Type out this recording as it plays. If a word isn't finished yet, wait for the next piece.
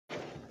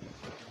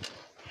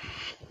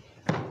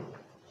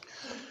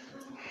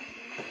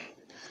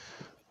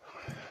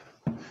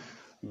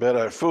Bet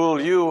I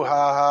fooled you,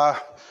 ha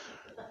ha.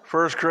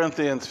 1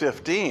 Corinthians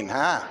 15,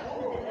 huh?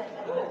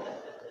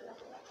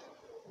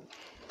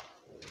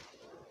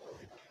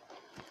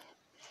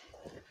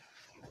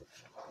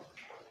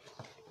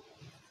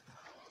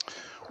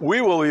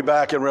 We will be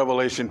back in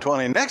Revelation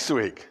 20 next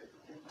week.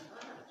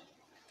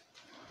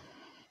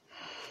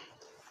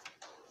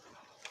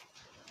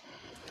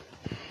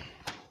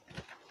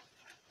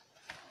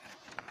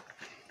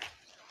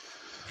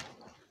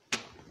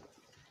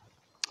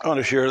 I want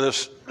to share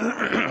this,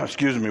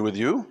 excuse me, with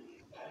you.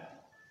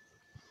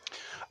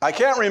 I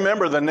can't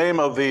remember the name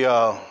of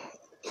the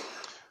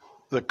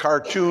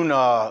cartoon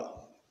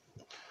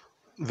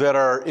that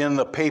are in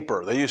the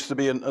paper. They used to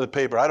be in the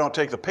paper. I don't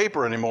take the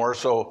paper anymore,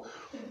 so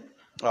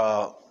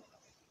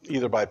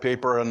either by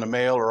paper in the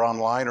mail or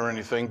online or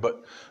anything,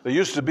 but they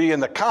used to be in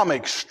the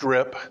comic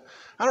strip.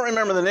 I don't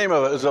remember the name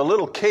of it. It was a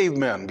little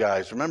cavemen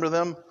guys. Remember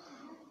them?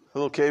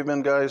 Little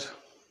cavemen guys?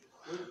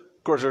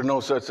 Of course, there's no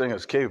such thing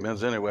as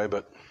cavemen anyway,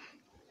 but...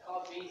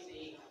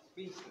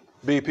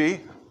 BP?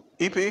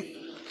 EP?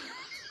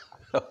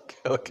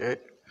 Okay.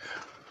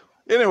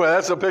 Anyway,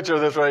 that's a picture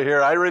of this right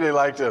here. I really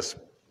like this.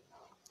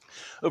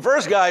 The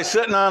first guy's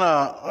sitting on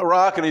a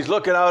rock, and he's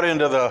looking out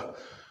into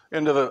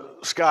the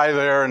sky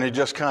there, and he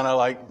just kind of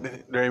like,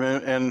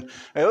 and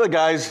the other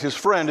guy's, his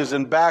friend, is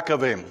in back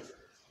of him.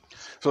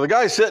 So the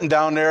guy's sitting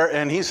down there,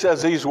 and he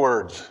says these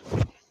words.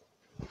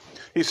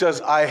 He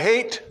says, I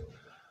hate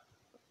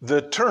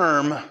the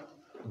term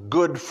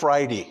Good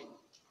Friday.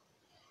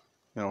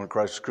 You know, when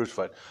Christ was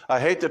crucified. I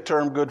hate the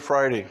term Good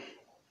Friday.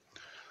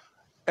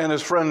 And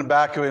his friend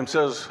back of him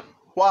says,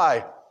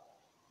 why?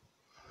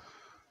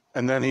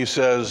 And then he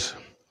says,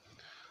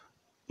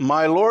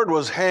 my Lord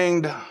was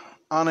hanged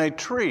on a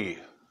tree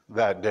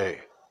that day.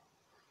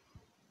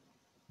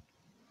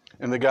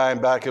 And the guy in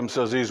back of him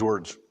says these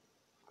words,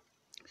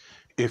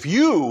 if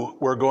you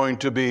were going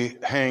to be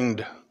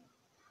hanged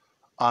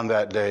on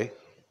that day,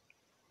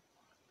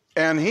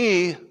 and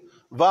he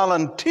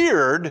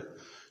volunteered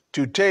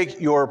to take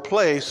your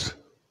place,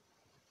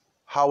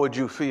 how would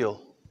you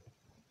feel?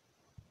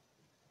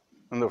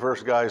 And the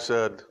first guy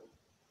said,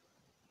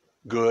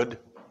 good.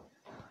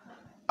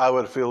 I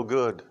would feel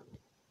good.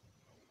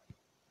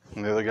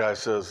 And the other guy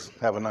says,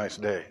 have a nice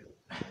day.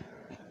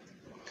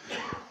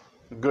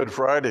 Good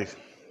Friday.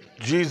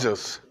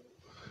 Jesus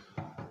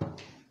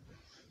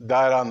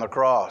died on the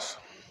cross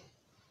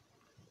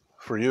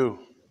for you,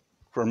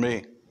 for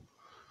me,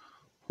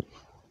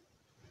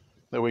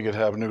 that we could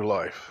have new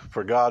life.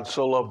 For God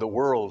so loved the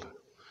world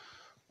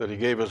that he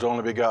gave his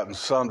only begotten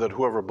Son, that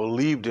whoever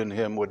believed in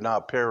him would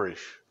not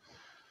perish,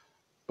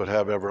 but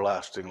have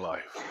everlasting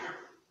life.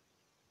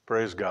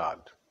 Praise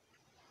God.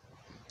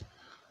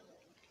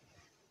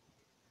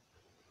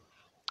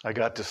 I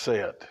got to say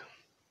it.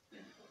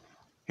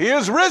 He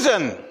is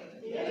risen.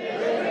 He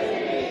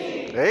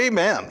is risen.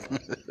 Amen.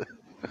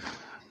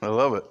 I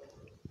love it.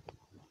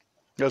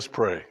 Let's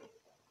pray.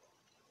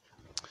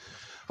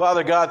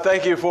 Father God,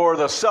 thank you for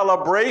the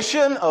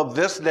celebration of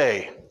this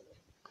day,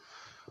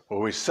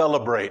 where we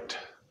celebrate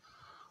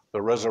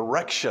the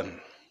resurrection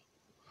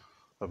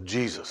of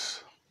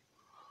Jesus.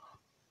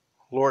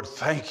 Lord,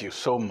 thank you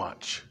so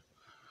much.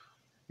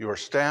 Your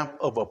stamp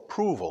of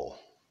approval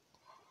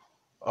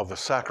of the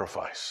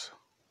sacrifice.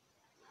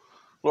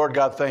 Lord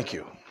God, thank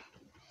you.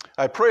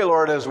 I pray,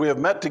 Lord, as we have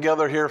met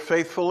together here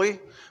faithfully,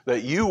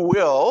 that you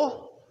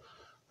will,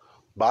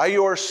 by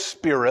your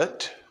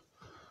Spirit,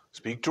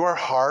 speak to our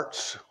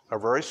hearts, our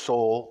very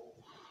soul,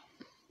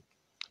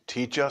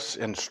 teach us,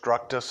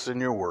 instruct us in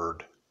your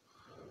word.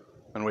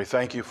 And we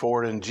thank you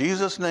for it in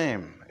Jesus'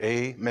 name.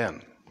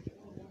 Amen.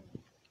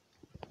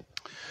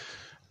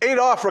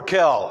 Adolf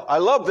Raquel. I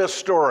love this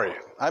story.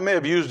 I may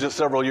have used it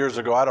several years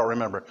ago. I don't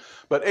remember.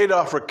 But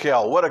Adolf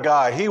Raquel, what a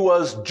guy. He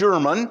was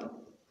German.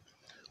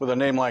 With a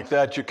name like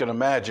that, you can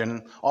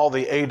imagine all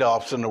the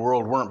Adolfs in the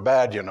world weren't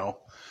bad, you know.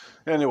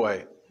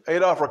 Anyway,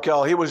 Adolf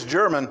Raquel, he was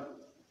German.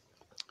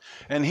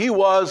 And he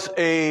was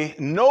a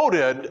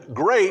noted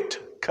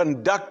great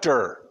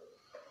conductor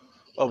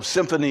of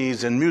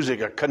symphonies and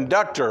music. A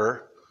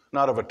conductor,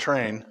 not of a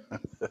train,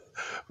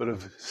 but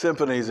of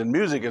symphonies and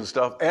music and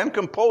stuff, and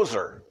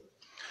composer.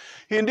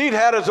 He indeed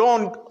had his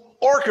own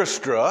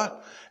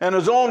orchestra and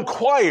his own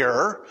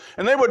choir,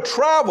 and they would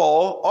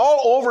travel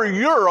all over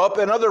Europe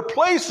and other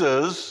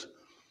places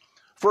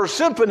for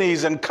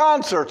symphonies and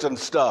concerts and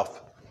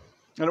stuff.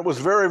 And it was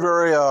very,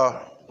 very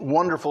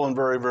wonderful and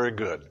very, very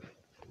good.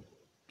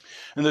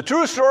 And the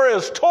true story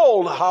is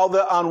told how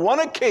that on one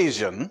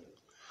occasion,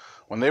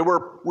 when they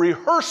were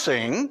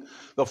rehearsing,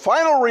 the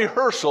final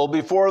rehearsal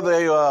before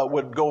they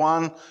would go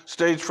on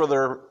stage for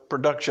their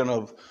production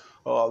of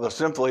the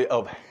symphony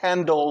of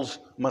Handel's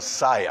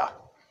Messiah.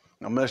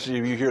 Now, most of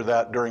you hear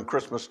that during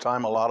Christmas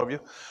time, a lot of you,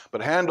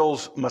 but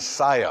Handel's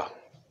Messiah.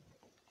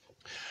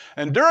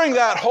 And during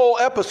that whole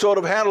episode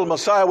of Handel's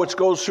Messiah, which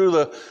goes through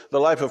the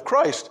life of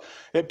Christ,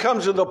 it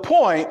comes to the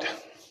point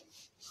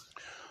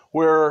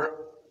where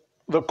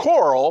the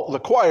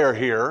choir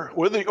here,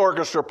 with the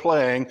orchestra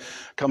playing,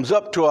 comes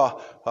up to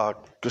a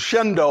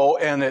crescendo,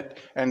 and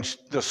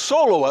the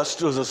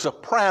soloist is a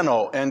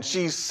soprano, and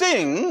she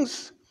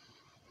sings,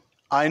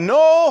 "I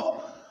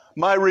know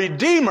my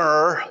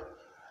Redeemer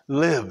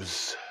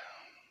lives."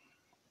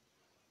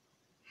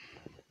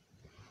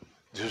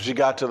 So she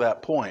got to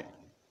that point.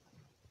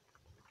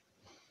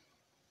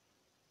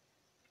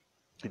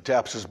 He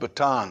taps his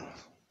baton,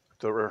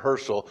 the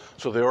rehearsal,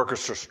 so the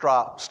orchestra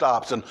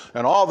stops. And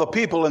all the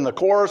people in the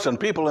chorus and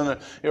people in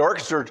the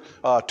orchestra,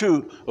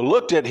 too,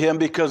 looked at him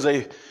because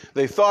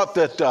they thought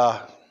that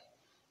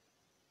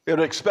they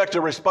would expect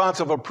a response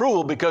of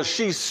approval because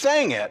she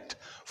sang it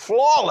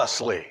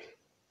flawlessly.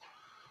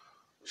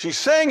 She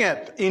sang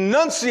it,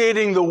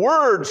 enunciating the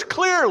words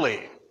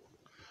clearly.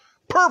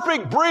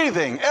 Perfect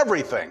breathing,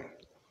 everything.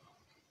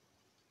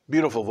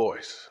 Beautiful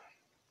voice.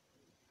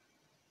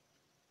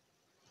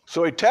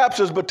 So he taps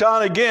his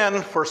baton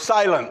again for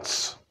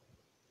silence.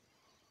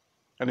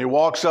 And he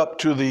walks up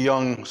to the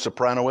young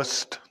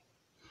sopranoist,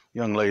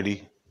 young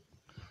lady.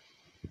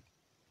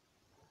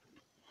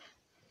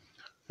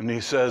 And he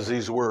says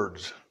these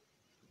words.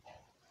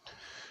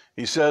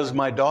 He says,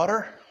 "My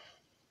daughter,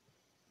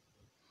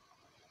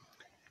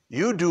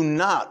 you do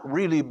not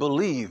really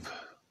believe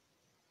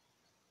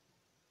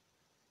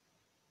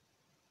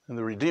in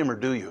the Redeemer,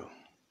 do you?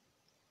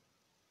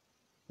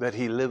 That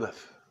he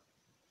liveth."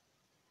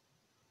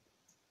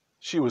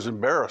 She was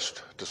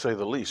embarrassed, to say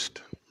the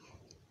least.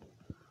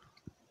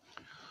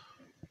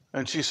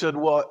 And she said,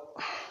 "Well,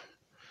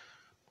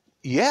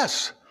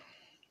 yes.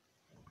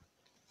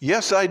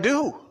 Yes, I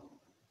do."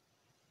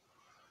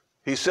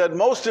 He said,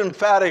 most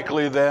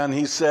emphatically then,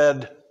 he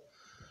said,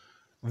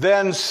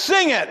 "Then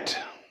sing it.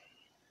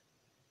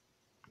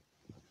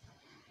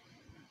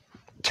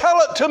 Tell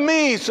it to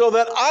me so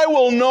that I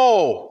will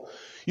know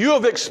you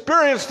have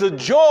experienced the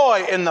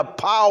joy and the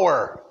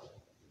power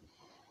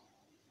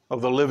of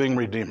the living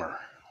Redeemer."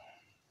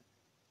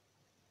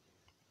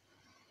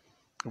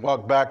 He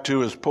walked back to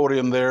his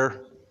podium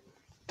there,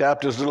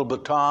 tapped his little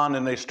baton,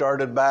 and they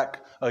started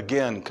back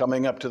again,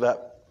 coming up to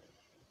that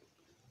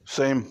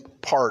same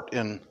part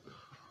in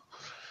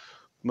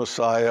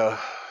Messiah.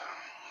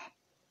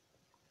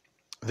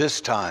 This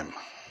time,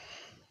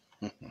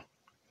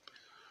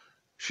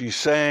 she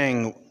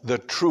sang the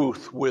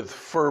truth with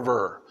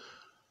fervor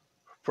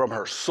from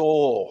her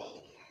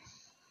soul.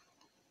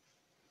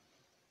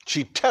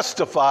 She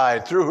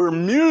testified through her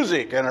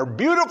music and her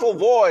beautiful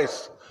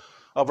voice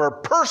of her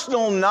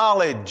personal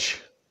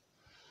knowledge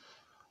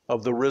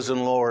of the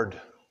risen Lord.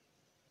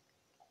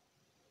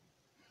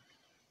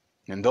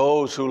 And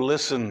those who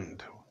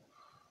listened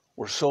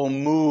were so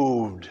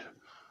moved,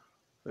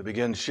 they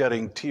began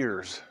shedding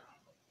tears.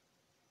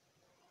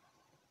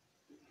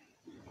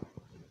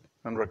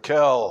 And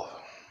Raquel,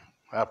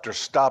 after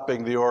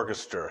stopping the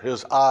orchestra,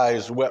 his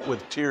eyes wet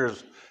with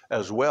tears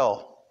as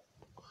well,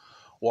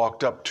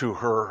 walked up to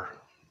her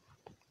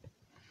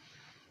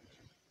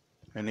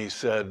and he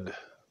said,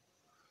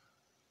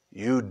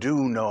 you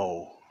do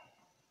know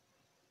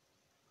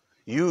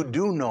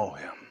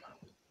him,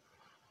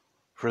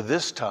 for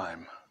this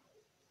time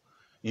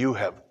you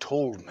have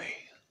told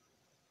me."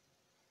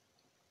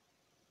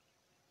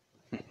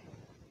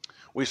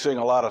 We sing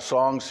a lot of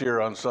songs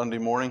here on Sunday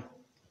morning.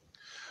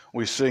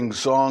 We sing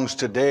songs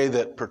today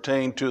that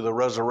pertain to the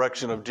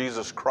resurrection of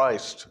Jesus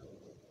Christ.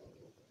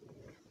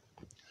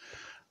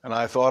 And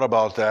I thought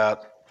about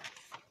that,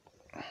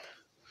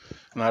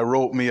 and I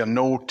wrote me a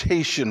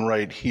notation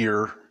right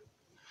here.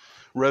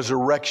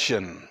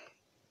 Resurrection.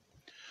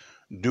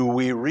 Do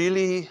we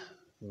really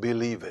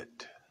believe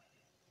it?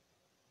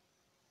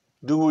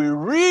 Do we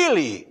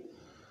really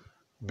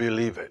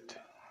believe it?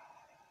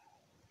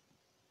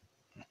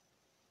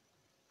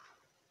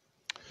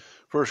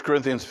 1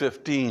 Corinthians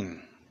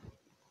 15.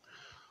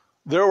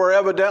 There were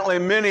evidently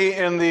many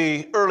in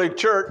the early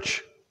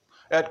church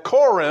at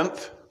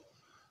Corinth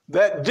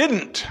that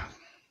didn't.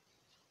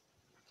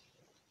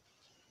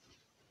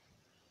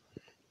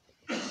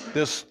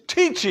 This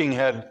teaching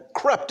had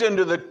crept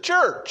into the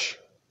church.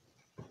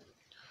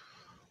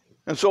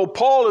 And so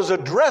Paul is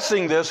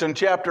addressing this in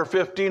chapter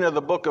 15 of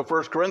the book of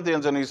 1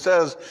 Corinthians, and he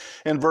says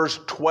in verse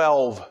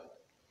 12,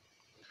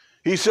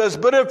 he says,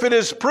 "But if it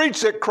is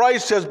preached that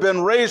Christ has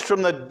been raised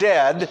from the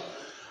dead,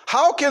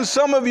 how can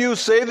some of you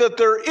say that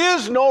there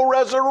is no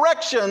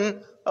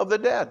resurrection of the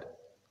dead?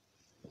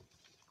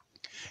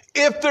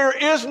 If there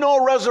is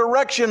no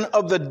resurrection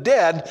of the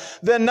dead,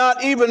 then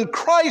not even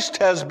Christ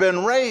has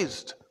been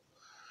raised.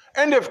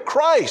 And if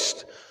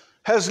Christ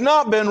has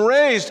not been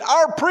raised,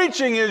 our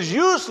preaching is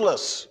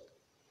useless,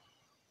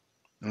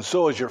 and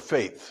so is your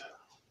faith.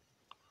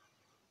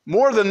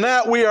 More than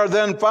that, we are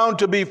then found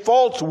to be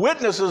false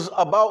witnesses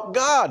about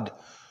God.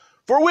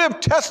 For we have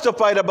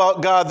testified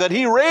about God that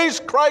he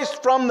raised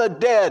Christ from the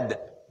dead.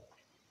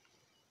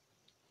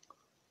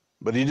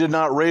 But he did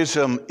not raise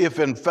him if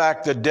in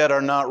fact the dead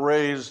are not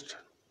raised.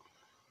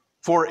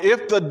 For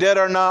if the dead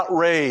are not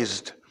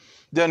raised,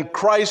 then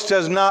Christ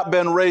has not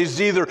been raised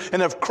either.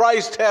 And if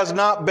Christ has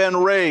not been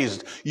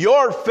raised,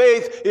 your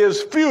faith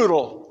is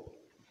futile.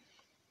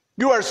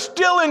 you are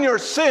still in your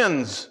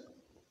sins,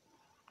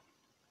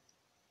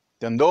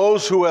 then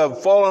those who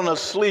have fallen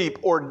asleep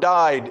or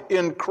died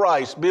in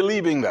Christ,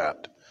 believing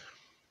that,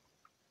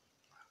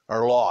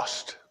 are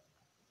lost,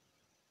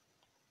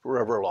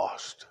 forever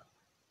lost.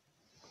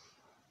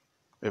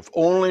 If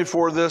only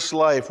for this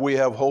life we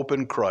have hope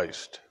in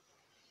Christ,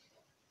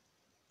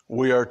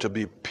 we are to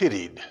be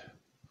pitied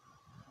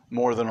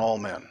more than all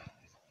men.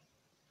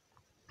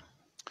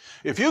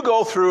 If you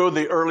go through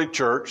the early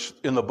church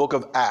in the book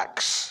of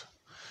Acts,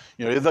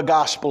 the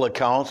gospel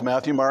accounts,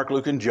 Matthew, Mark,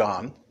 Luke, and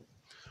John,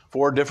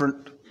 4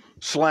 different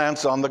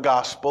slants on the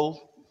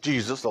gospel,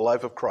 Jesus, the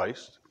life of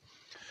Christ.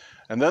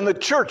 And then the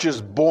church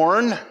is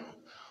born,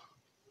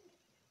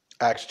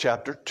 Acts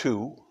chapter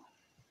 2.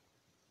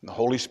 The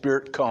Holy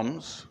Spirit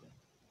comes.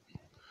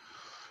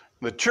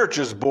 The church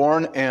is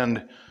born,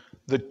 and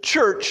the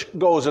church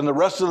goes, and the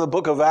rest of the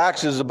book of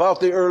Acts is about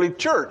the early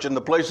church and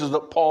the places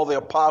that Paul the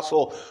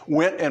apostle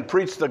went and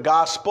preached the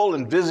gospel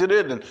and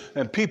visited,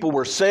 and people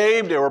were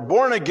saved. They were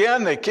born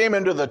again. They came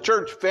into the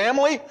church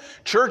family.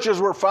 Churches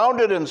were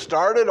founded and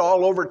started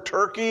all over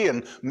Turkey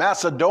and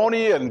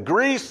Macedonia and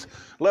Greece,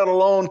 let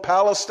alone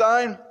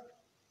Palestine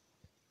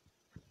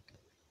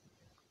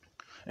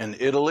and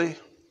Italy.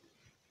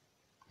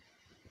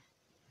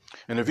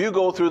 And if you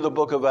go through the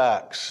book of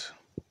Acts,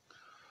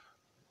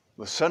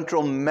 the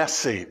central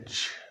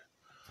message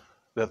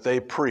that they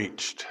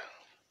preached,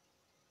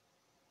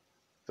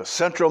 the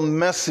central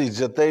message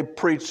that they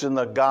preached in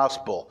the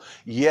gospel,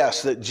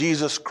 yes, that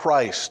Jesus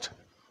Christ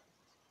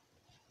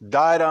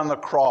died on the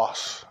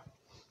cross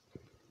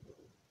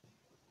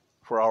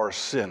for our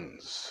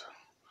sins,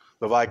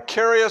 the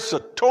vicarious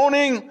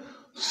atoning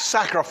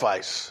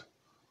sacrifice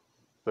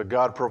that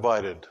God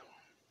provided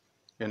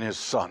in His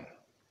Son.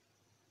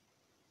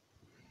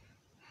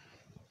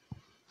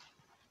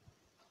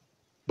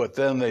 But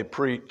then they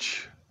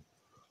preach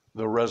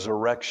the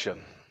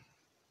resurrection.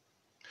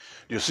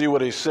 You see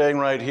what he's saying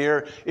right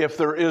here? If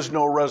there is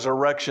no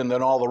resurrection,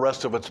 then all the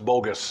rest of it's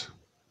bogus.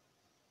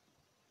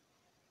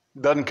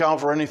 Doesn't count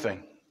for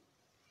anything.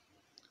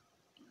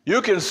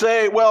 You can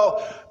say,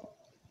 well,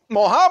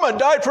 Muhammad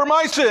died for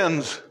my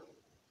sins,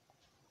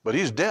 but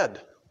he's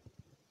dead.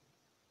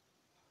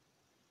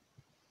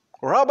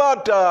 Or how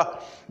about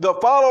the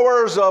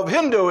followers of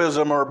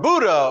Hinduism or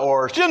Buddha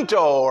or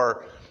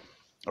Shinto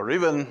or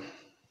even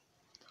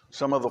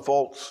some of the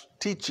false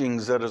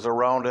teachings that is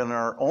around in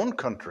our own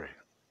country?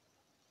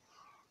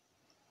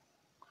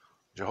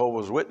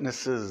 Jehovah's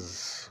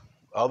Witnesses,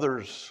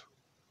 others.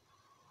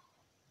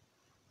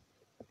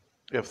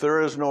 If there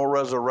is no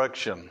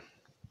resurrection,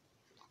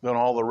 then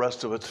all the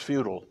rest of it's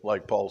futile,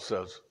 like Paul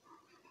says.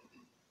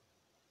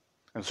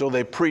 And so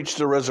they preached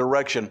the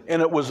resurrection,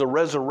 and it was the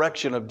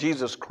resurrection of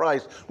Jesus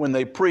Christ when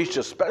they preached,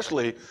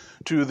 especially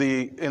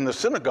in the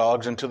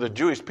synagogues and to the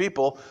Jewish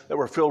people that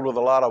were filled with a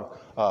lot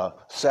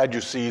of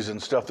Sadducees and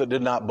stuff that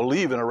did not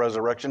believe in a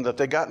resurrection, that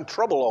they got in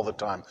trouble all the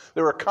time.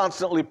 They were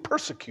constantly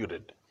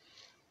persecuted.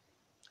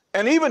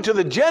 And even to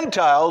the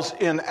Gentiles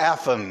in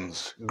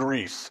Athens,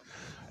 Greece,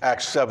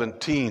 Acts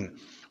 17,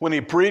 when he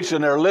preached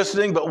and they're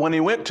listening, but when he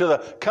went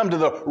to come to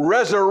the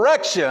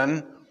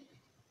resurrection,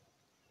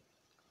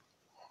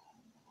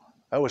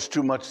 that was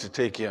too much to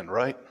take in,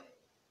 right?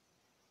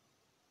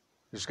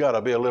 There's got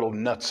to be a little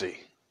nutsy.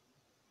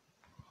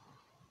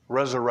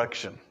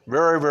 Resurrection.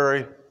 Very,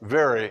 very,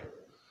 very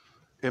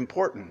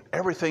important.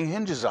 Everything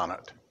hinges on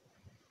it.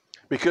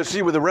 Because,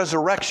 see, with the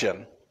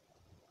resurrection,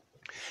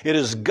 it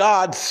is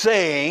God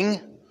saying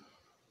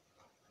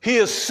He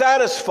is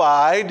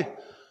satisfied.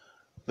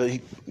 The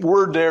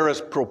word there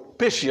is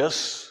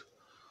propitious.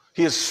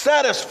 He is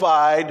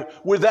satisfied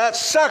with that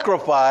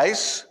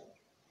sacrifice.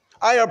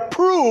 I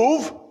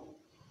approve.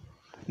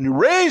 And you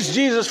raised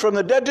Jesus from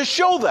the dead to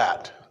show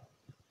that.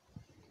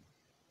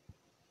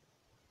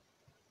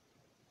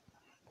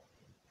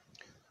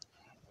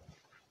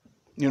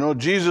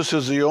 Jesus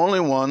is the only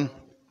one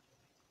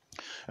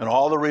in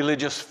all the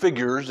religious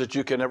figures that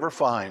you can ever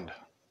find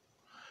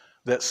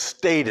that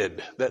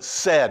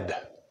said,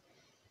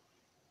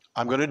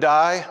 I'm going to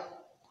die,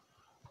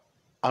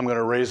 I'm going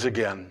to raise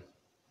again.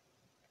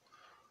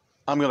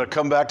 I'm going to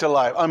come back to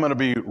life. I'm going to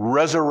be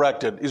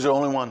resurrected. He's the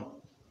only one.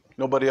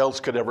 Nobody else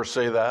could ever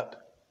say that.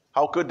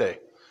 How could they?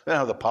 They don't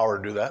have the power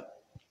to do that.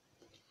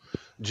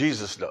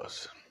 Jesus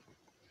does.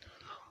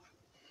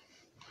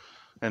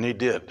 And He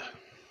did.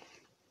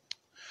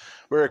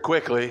 Very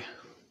quickly,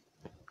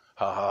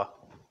 I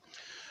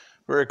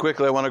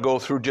want to go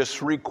through just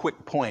 3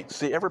 quick points.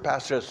 See, every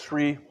pastor has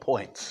 3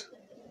 points.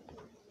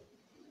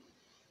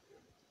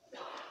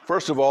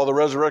 First of all, the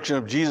resurrection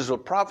of Jesus was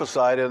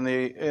prophesied in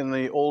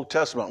the Old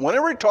Testament.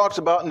 Whenever he talks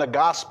about in the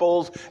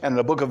Gospels and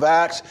the book of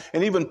Acts,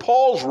 and even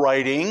Paul's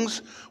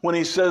writings, when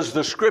he says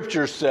the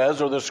Scripture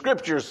says, or the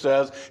Scripture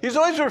says, he's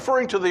always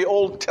referring to the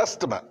Old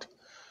Testament.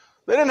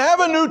 They didn't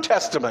have a New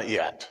Testament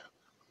yet.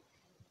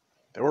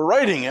 They were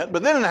writing it,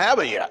 but they didn't have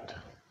it yet.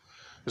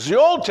 It's the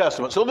Old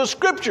Testament. So the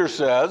Scripture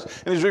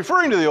says, and he's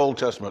referring to the Old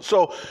Testament.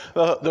 So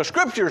the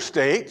Scripture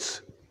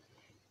states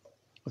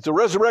that the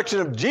resurrection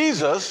of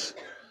Jesus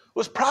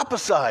was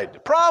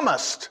prophesied,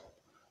 promised.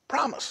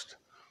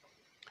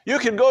 You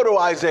could go to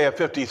Isaiah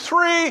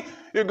 53, you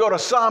could go to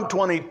Psalm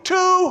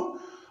 22,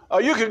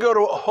 you could go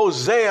to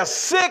Hosea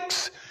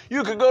 6,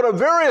 you could go to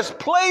various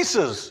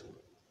places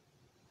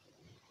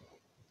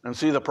and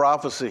see the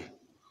prophecy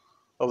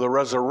of the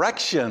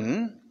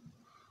resurrection,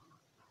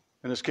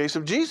 in this case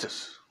of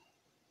Jesus.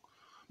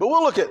 But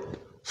we'll look at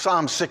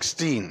Psalm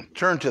 16.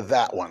 Turn to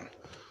that one.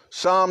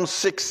 Psalm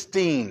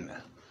 16.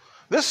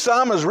 This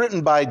psalm is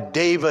written by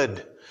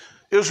David,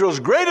 Israel's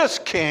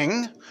greatest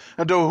king,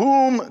 and to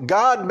whom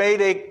God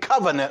made a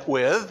covenant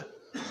with,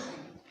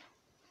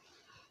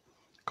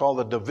 called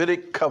the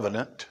Davidic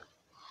covenant,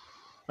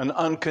 an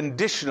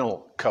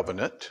unconditional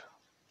covenant,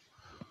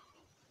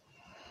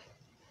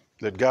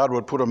 that God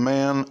would put a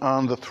man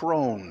on the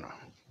throne,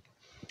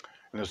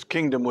 and his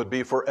kingdom would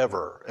be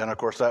forever. And of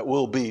course, that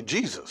will be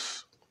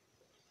Jesus.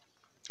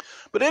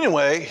 But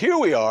anyway, here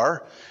we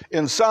are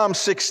in Psalm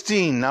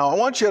 16. Now, I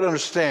want you to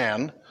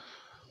understand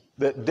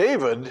that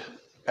David,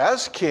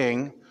 as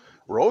king,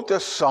 wrote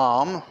this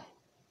psalm.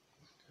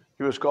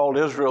 He was called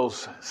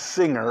Israel's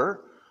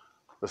singer.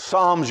 The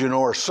psalms, you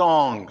know, are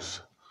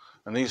songs.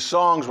 And these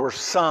songs were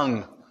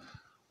sung,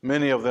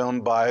 many of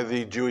them by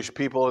the Jewish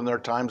people in their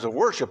times of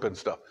worship and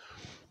stuff.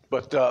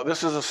 But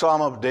this is a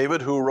psalm of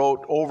David, who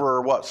wrote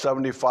over,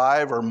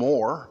 75 or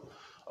more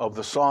of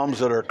the psalms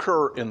that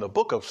occur in the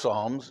book of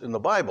Psalms in the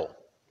Bible.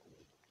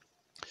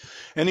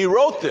 And he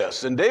wrote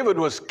this, and David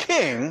was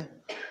king,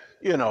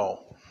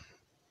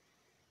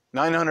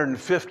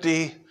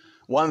 950,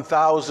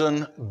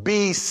 1000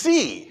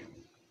 BC,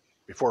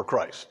 before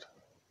Christ.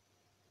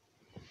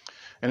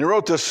 And he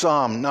wrote this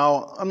psalm.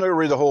 Now, I'm not going to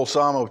read the whole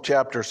psalm of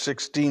chapter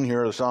 16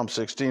 here, the Psalm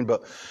 16,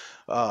 but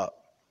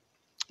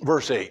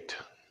verse 8.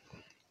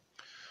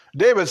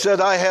 David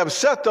said, I have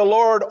set the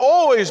Lord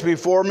always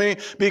before me,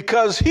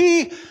 because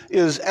he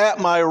is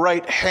at my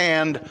right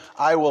hand,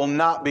 I will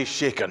not be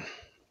shaken.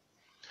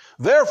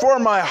 Therefore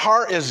my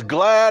heart is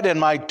glad and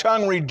my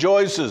tongue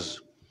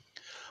rejoices.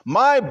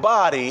 My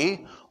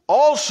body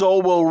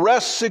also will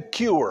rest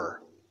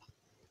secure.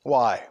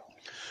 Why?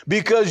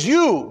 Because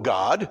you,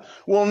 God,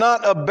 will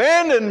not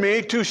abandon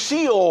me to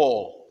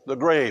Sheol, the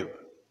grave.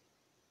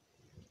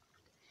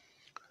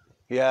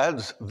 He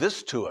adds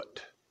this to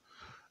it.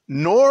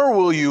 Nor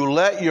will you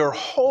let your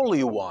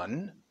Holy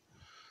One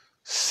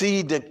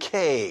see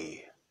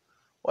decay.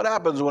 What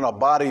happens when a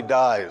body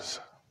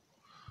dies?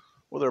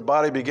 Well, their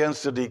body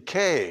begins to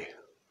decay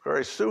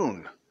very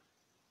soon.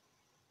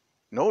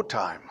 No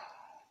time.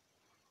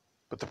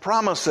 But the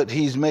promise that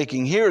he's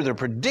making here, the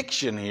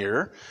prediction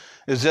here,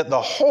 is that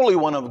the Holy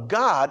One of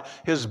God,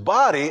 his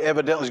body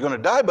evidently is going to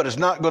die, but it's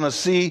not going to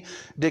see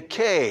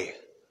decay.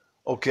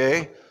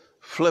 Okay?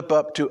 Flip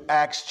up to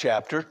Acts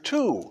chapter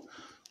 2.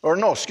 Or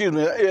no, excuse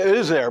me, it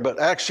is there, but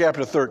Acts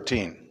chapter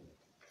 13.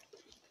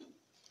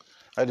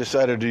 I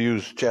decided to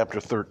use chapter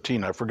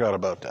 13. I forgot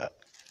about that.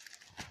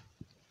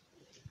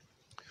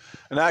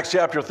 In Acts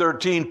chapter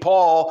 13,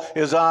 Paul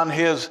is on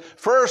his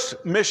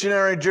first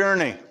missionary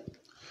journey.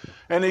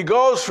 And he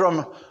goes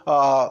from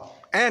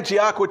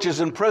Antioch, which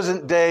is in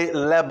present-day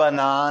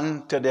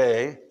Lebanon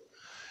today.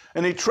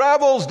 And he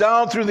travels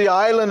down through the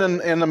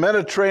island in the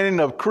Mediterranean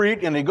of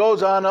Crete, and he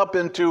goes on up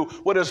into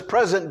what is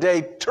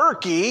present-day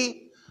Turkey.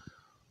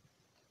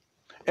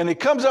 And he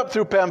comes up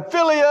through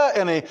Pamphylia,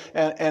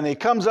 and he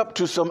comes up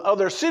to some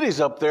other cities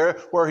up there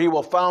where he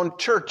will found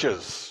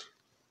churches.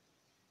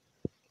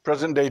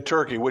 Present-day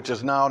Turkey, which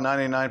is now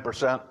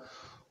 99%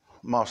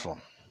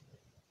 Muslim.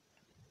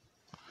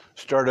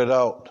 Started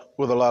out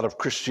with a lot of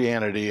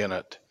Christianity in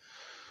it.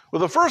 Well,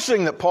 the first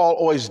thing that Paul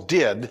always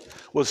did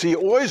was he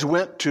always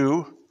went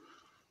to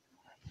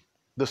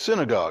the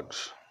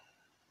synagogues.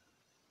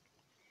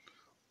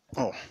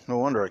 Oh, no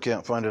wonder I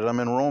can't find it. I'm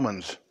in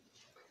Romans.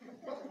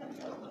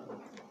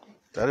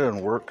 That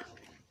didn't work.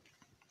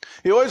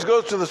 He always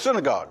goes to the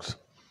synagogues.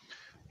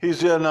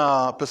 He's in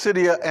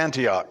Pisidia,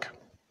 Antioch.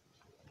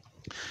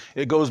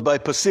 It goes by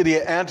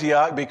Pisidia,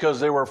 Antioch because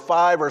there were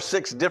 5 or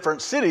 6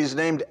 different cities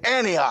named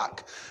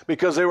Antioch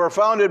because they were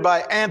founded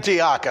by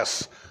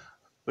Antiochus,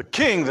 the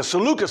king, the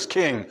Seleucus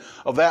king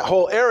of that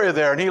whole area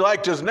there. And he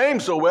liked his name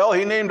so well,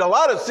 he named a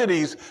lot of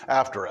cities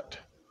after it.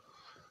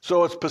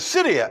 So it's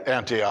Pisidia,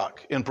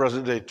 Antioch in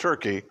present-day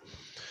Turkey.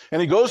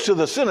 And he goes to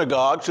the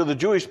synagogue, to the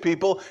Jewish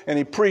people, and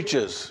he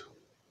preaches.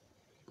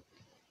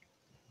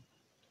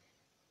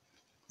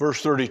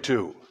 Verse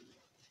 32.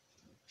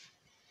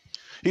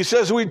 He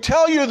says, we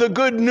tell you the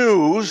good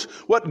news,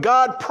 what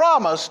God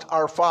promised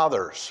our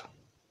fathers.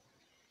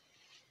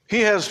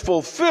 He has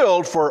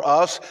fulfilled for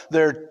us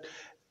their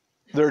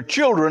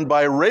children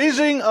by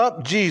raising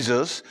up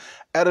Jesus,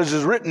 as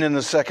is written in the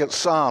 2nd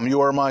Psalm.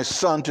 You are my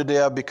son,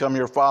 today I've become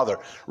your father.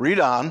 Read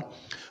on.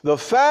 The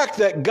fact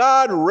that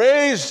God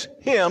raised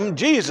him,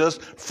 Jesus,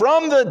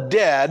 from the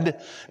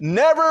dead,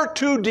 never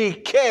to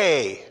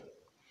decay,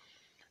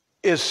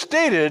 is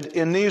stated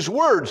in these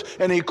words.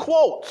 And he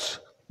quotes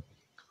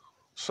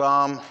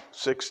Psalm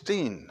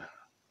 16.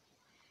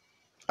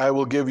 I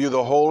will give you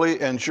the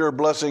holy and sure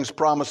blessings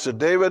promised to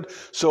David.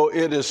 So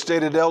it is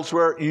stated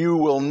elsewhere, you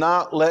will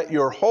not let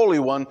your Holy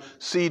One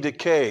see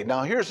decay.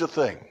 Now here's the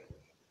thing.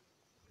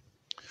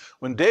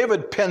 When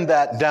David penned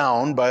that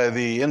down by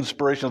the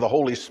inspiration of the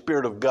Holy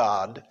Spirit of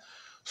God,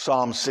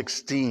 Psalm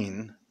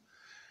 16,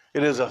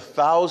 it is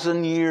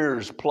 1,000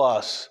 years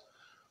plus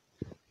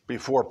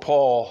before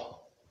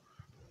Paul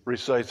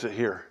recites it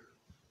here.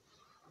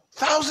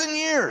 1,000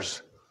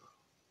 years.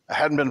 It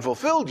hadn't been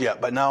fulfilled yet,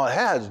 but now it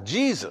has.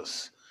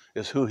 Jesus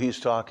is who he's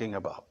talking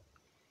about.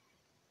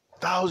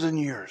 1,000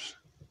 years.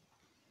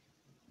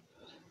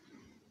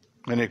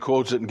 And he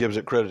quotes it and gives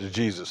it credit to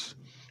Jesus.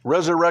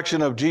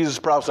 Resurrection of Jesus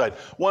prophesied.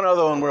 One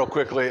other one real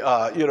quickly.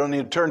 You don't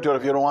need to turn to it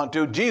if you don't want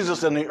to.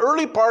 Jesus in the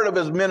early part of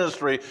his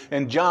ministry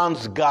in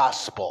John's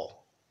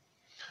Gospel.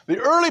 The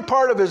early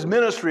part of his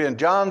ministry in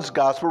John's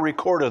Gospel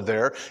recorded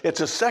there.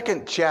 It's a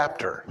second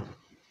chapter.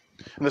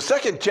 And the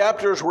second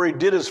chapter is where he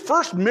did his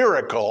first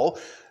miracle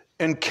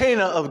in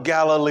Cana of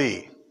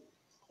Galilee.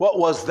 What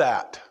was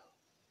that?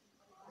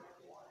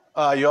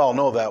 You all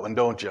know that one,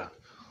 don't you?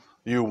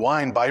 You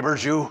wine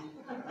bibbers, you.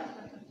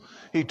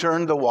 He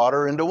turned the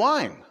water into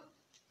wine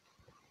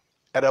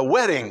at a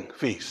wedding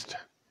feast.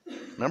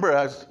 Remember,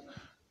 as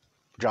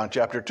John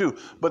chapter 2.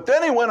 But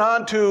then he went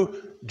on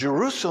to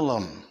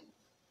Jerusalem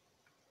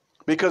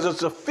because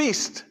it's a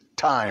feast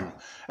time.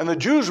 And the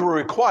Jews were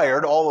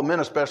required, all the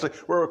men especially,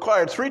 were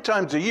required 3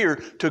 times a year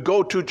to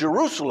go to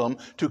Jerusalem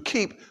to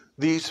keep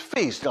these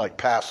feasts, like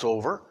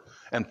Passover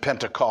and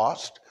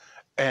Pentecost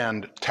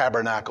and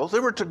Tabernacles. They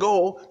were to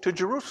go to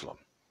Jerusalem,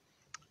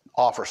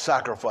 offer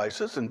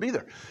sacrifices and be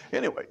there.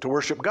 Anyway, to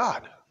worship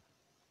God.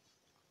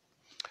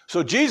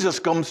 So Jesus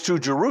comes to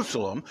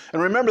Jerusalem,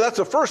 and remember, that's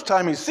the first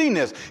time he's seen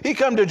this. He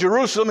come to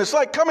Jerusalem. It's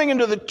like coming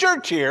into the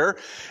church here,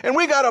 and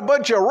we got a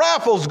bunch of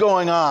raffles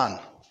going on.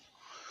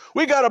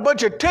 We got a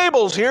bunch of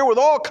tables here with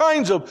all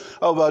kinds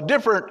of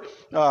different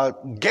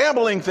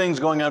gambling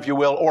things going on, if you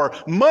will, or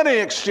money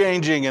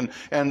exchanging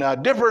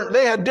and different.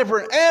 They had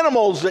different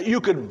animals that you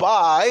could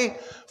buy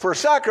for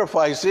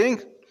sacrificing,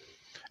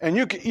 and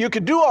you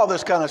could do all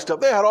this kind of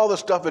stuff. They had all this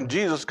stuff, and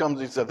Jesus comes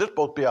and he said, "This is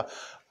supposed to be a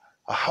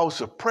house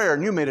of prayer,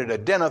 and you made it a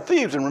den of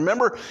thieves." And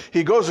remember,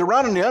 he goes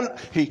around and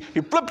he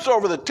flips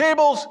over the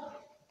tables.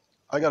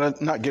 I got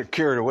to not get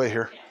carried away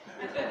here.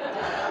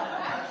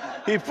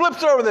 He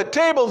flips over the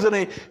tables and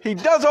he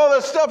does all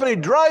this stuff and he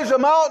drives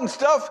them out and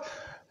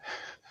stuff.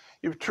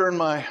 You've turned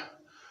my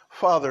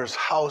Father's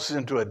house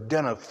into a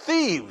den of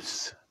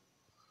thieves.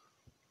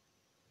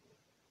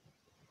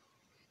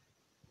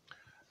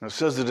 And it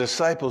says the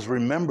disciples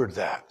remembered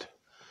that.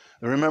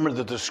 They remembered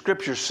that the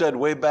scripture said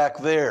way back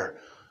there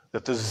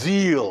that the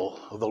zeal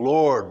of the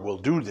Lord will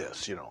do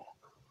this, you know.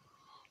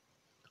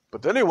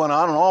 But then he went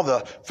on, and all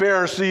the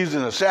Pharisees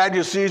and the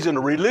Sadducees and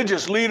the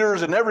religious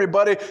leaders and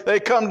everybody,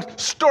 they come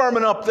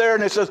storming up there,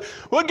 and they says,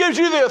 "What gives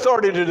you the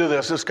authority to do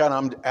this?" This kind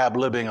of, I'm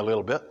ad-libbing a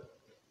little bit.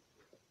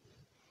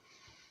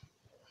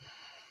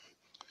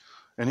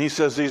 And he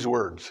says these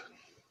words,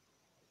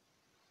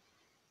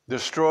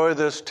 "Destroy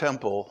this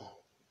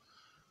temple,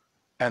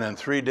 and in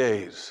 3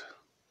 days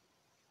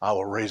I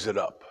will raise it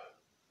up."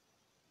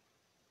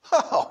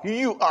 Oh,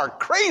 you are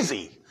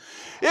crazy.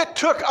 It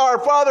took our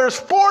fathers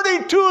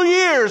 42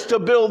 years to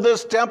build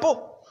this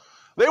temple.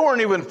 They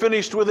weren't even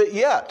finished with it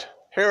yet.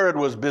 Herod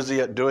was busy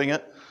at doing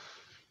it.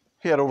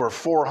 He had over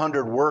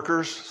 400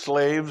 workers,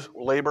 slaves,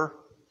 labor.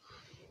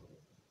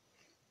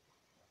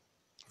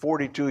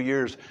 42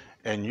 years,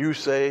 and you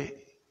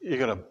say you're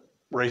going to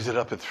raise it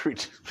up in 3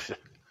 days.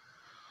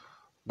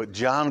 But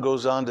John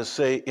goes on to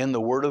say in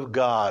the Word of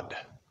God,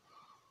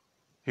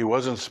 he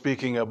wasn't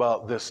speaking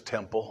about this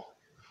temple.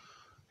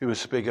 He was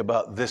speaking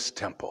about this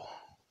temple.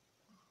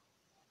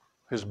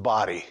 His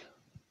body.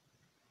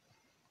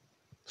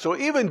 So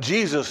even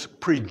Jesus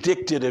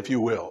predicted, if you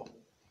will,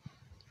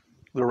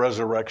 the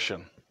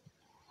resurrection.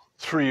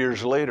 3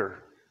 years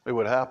later, it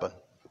would happen.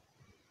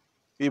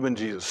 Even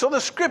Jesus. So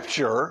the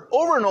scripture,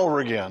 over and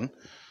over again,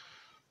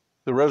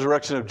 the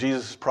resurrection of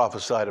Jesus is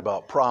prophesied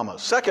about,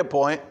 promise. Second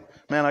point,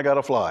 man, I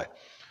gotta fly.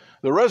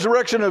 The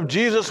resurrection of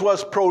Jesus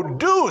was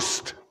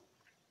produced.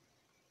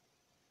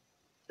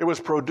 It was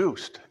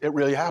produced. It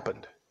really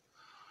happened.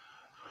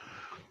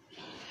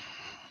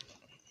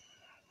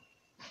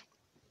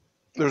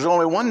 There's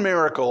only one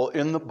miracle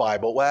in the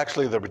Bible. Well,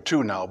 actually, there were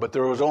 2 now, but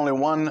there was only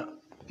one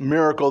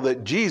miracle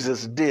that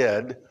Jesus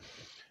did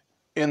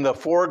in the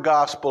 4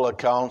 gospel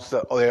accounts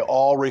that they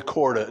all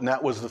recorded, and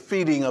that was the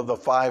feeding of the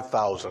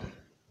 5,000.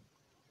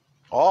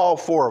 All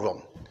 4 of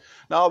them.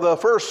 Now, the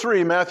first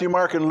 3, Matthew,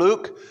 Mark, and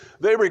Luke,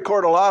 they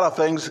record a lot of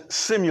things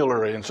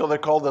similarly, and so they're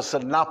called the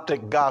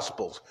synoptic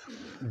gospels.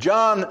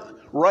 John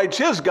writes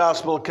his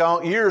gospel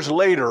account years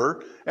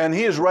later, and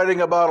he is writing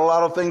about a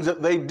lot of things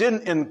that they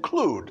didn't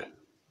include.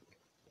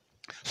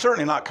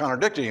 Certainly not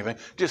contradicting anything,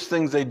 just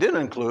things they did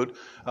include,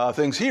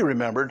 things he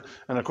remembered.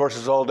 And of course,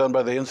 it's all done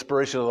by the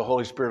inspiration of the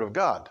Holy Spirit of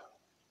God.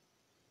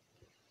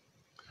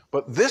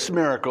 But this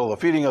miracle, the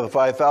feeding of the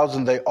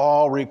 5,000, they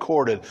all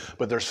recorded.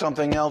 But there's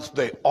something else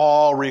they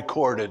all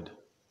recorded.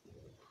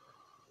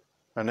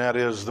 and that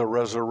is the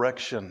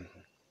resurrection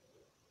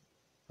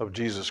of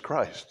Jesus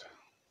Christ.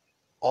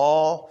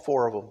 All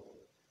four of them.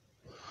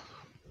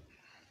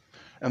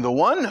 And the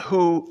one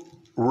who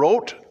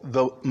wrote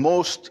the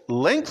most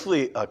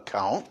lengthy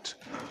account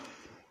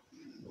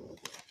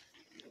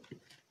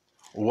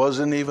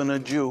wasn't even a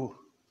Jew.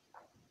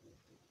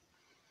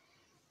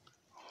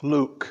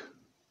 Luke.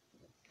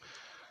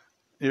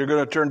 You're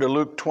going to turn to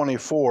Luke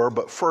 24,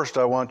 but first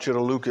I want you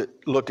to look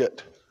at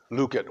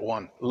Luke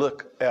 1.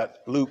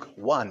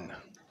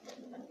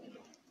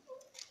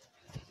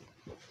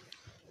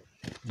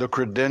 The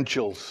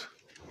credentials.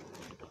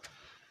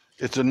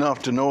 It's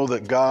enough to know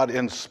that God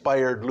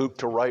inspired Luke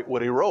to write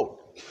what he wrote.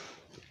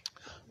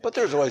 But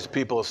there's always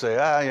people who say,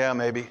 yeah,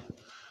 maybe.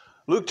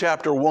 Luke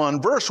chapter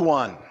 1, verse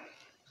 1.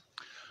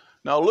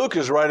 Now Luke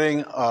is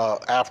writing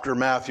after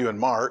Matthew and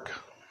Mark.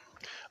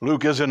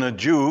 Luke isn't a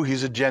Jew,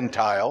 he's a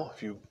Gentile,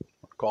 if you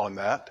call him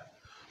that.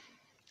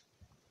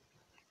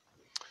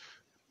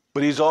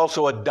 But he's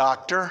also a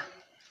doctor.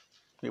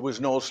 He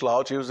was no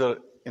slouch. He was an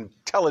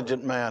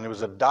intelligent man. He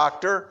was a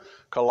doctor.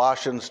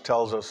 Colossians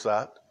tells us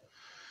that.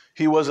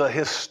 He was a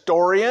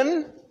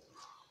historian.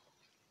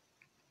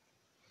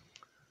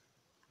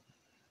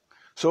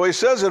 So he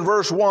says in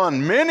verse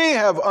 1, many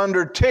have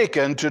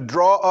undertaken to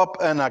draw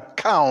up an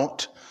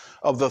account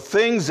of the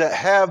things that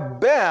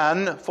have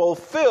been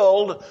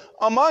fulfilled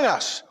among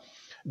us,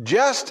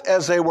 just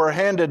as they were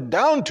handed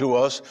down to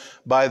us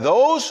by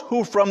those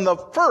who from the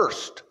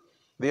first,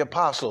 the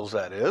apostles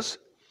that is,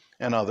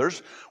 and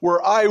others,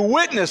 were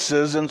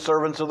eyewitnesses and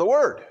servants of the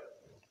word.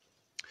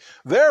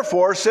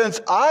 Therefore,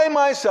 since I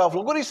myself,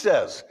 look what he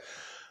says,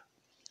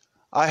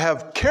 I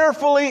have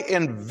carefully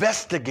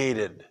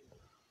investigated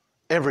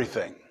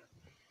everything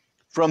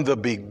from the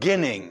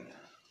beginning,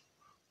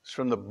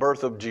 from the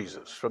birth of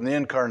Jesus, from the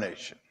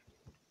incarnation.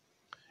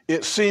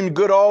 It seemed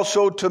good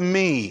also to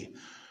me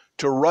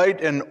to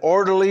write an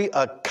orderly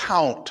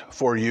account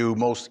for you,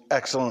 most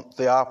excellent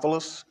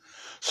Theophilus,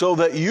 so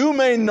that you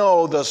may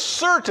know the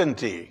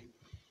certainty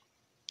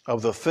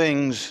of the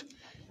things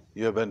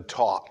you have been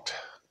taught.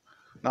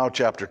 Now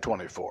chapter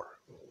 24.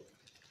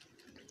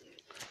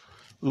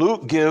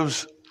 Luke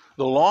gives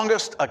the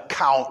longest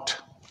account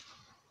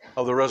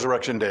of the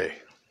resurrection day.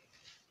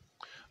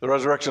 The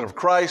resurrection of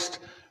Christ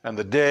and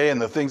the day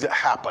and the things that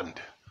happened.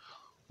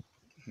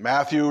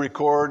 Matthew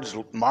records,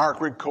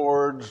 Mark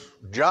records,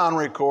 John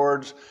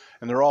records,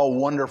 and they're all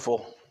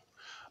wonderful.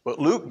 But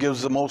Luke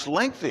gives the most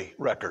lengthy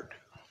record.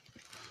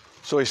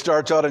 So he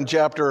starts out in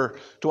chapter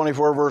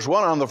 24, verse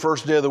 1, on the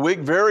first day of the week,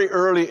 very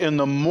early in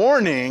the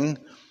morning,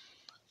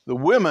 the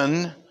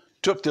women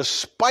took the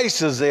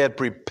spices they had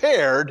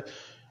prepared,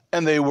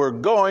 and they were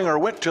going or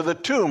went to the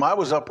tomb. I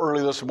was up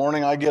early this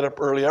morning. I get up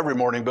early every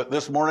morning, but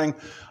this morning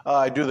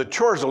I do the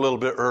chores a little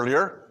bit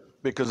earlier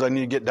because I need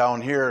to get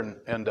down here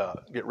and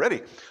get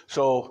ready.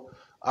 So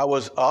I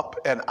was up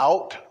and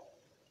out,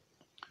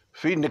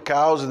 feeding the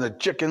cows and the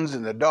chickens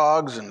and the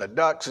dogs and the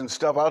ducks and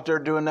stuff out there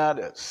doing that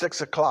at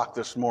 6 o'clock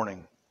this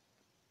morning.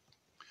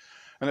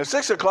 And at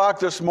 6 o'clock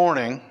this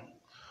morning,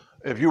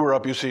 if you were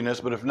up, you've seen this,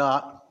 but if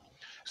not,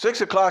 6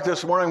 o'clock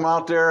this morning, I'm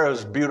out there. It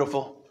was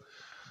beautiful.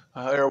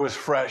 Air was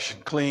fresh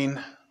and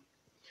clean.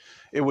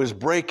 It was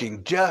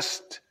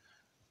just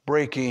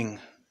breaking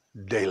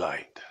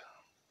daylight.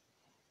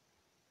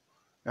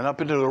 And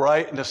up into the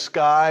right in the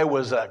sky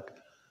was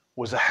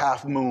a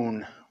half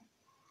moon.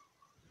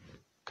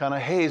 Kind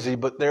of hazy,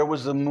 but there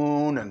was the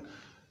moon and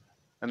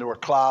there were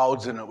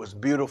clouds and it was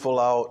beautiful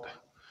out.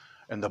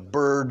 And the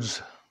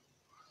birds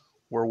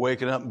were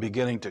waking up and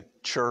beginning to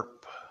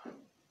chirp.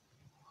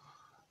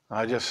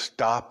 I just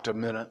stopped a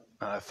minute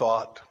and I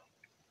thought,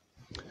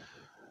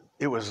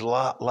 it was a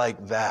lot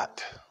like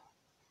that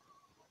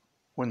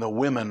when the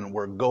women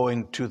were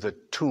going to the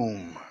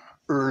tomb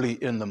early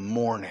in the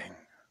morning.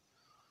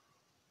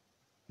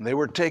 And they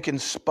were taking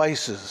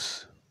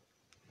spices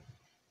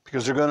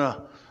because they're going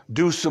to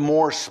do some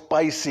more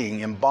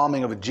spicing,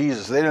 embalming of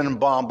Jesus. They didn't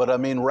embalm, but I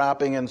mean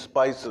wrapping in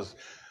spices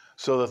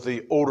so that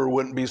the odor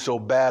wouldn't be so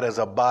bad as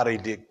a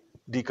body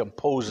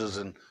decomposes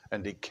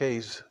and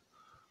decays.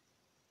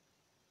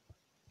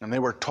 And they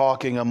were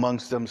talking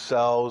amongst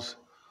themselves,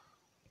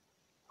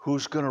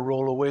 who's going to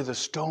roll away the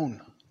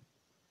stone?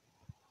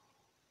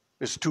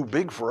 It's too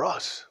big for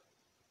us.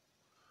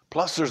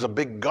 Plus there's a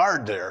big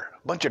guard there,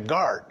 a bunch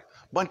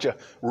of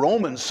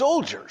Roman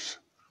soldiers.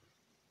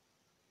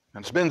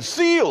 And it's been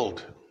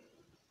sealed.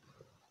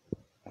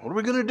 What are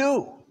we going to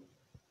do?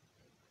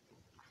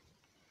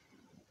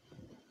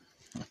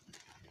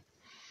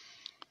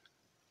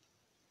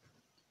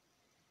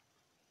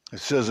 It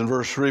says in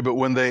verse 3, but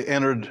when they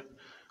entered,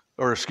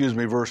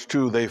 verse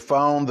 2, they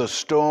found the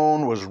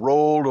stone was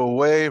rolled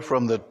away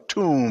from the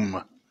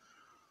tomb.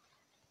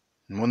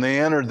 And when they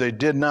entered, they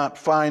did not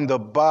find the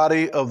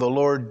body of the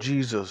Lord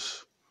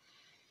Jesus.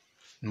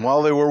 And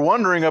while they were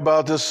wondering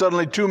about this,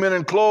 suddenly 2 men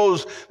in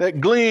clothes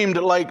that gleamed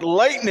like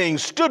lightning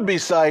stood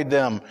beside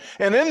them.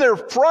 And in their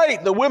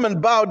fright, the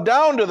women bowed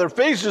down to their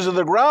faces to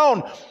the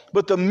ground.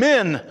 But the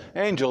men,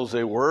 angels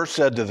they were,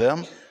 said to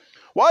them,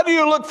 Why do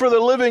you look for the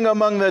living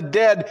among the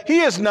dead?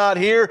 He is not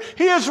here.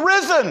 He is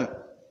risen.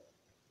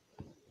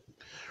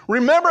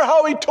 Remember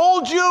how he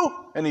told you?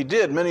 And he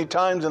did many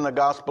times in the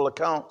gospel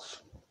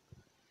accounts.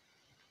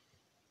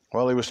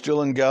 While he was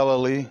still in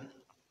Galilee.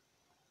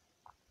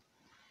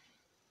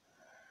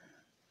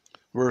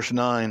 Verse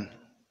 9.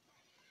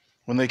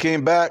 When they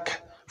came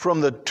back from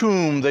the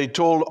tomb, they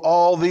told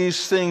all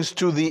these things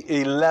to the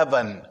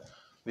 11,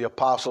 the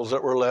apostles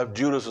that were left.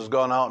 Judas has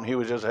gone out and he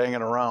was just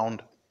hanging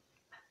around.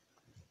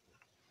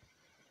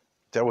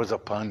 That was a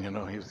pun,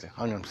 he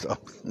hung himself.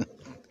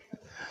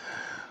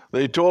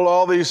 They told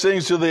all these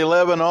things to the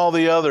 11, all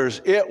the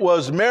others. It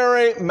was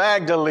Mary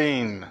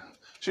Magdalene.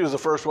 She was the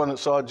first one that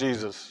saw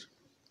Jesus.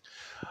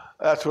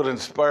 That's what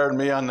inspired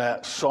me on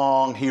that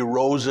song, He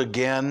Rose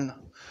Again.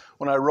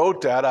 When I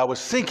wrote that, I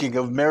was thinking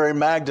of Mary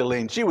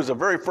Magdalene. She was the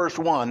very first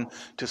one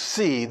to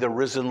see the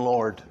risen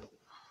Lord.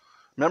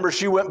 Remember,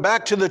 she went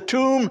back to the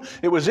tomb.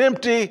 It was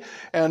empty,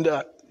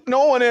 and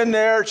no one in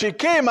there. She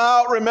came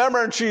out,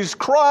 remember, and she's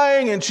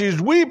crying, and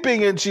she's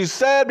weeping, and she's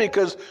sad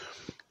because...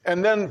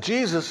 And then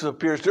Jesus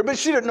appears to her, but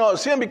she didn't know it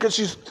was him because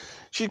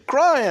she's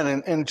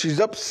crying, and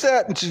she's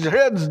upset, and her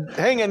head's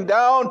hanging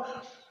down.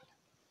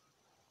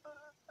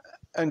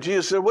 And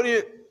Jesus said, what are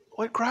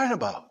you crying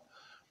about?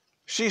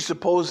 She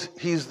supposed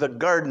he's the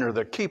gardener,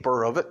 the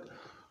keeper of it.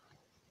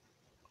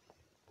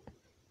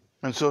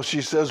 And so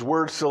she says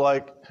words to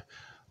like,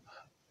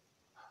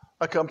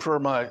 I come for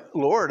my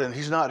Lord, and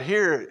he's not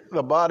here.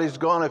 The body's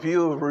gone. If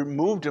you have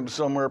removed him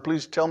somewhere,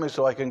 please tell me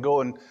so I can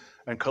go and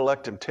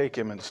collect him, take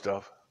him and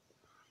stuff.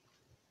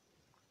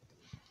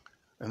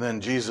 And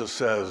then Jesus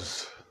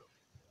says,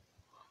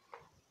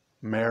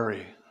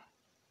 Mary.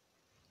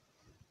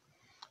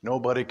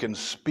 Nobody can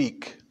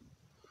speak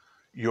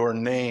your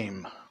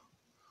name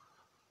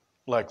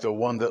like the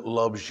one that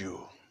loves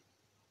you.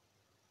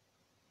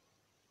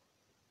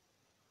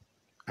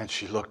 And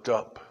she looked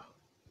up,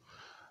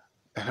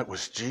 and it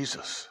was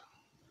Jesus.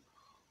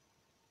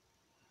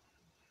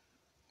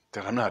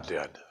 That I'm not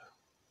dead.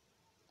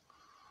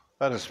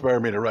 That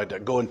inspired me to write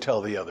that. Go and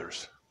tell the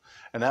others.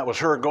 And that was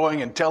her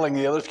going and telling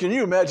the others. Can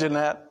you imagine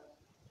that?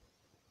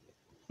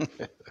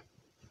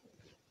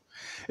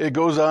 It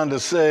goes on to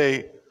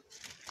say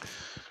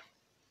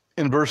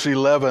in verse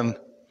 11,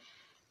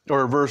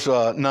 or verse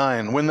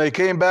 9, when they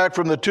came back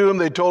from the tomb,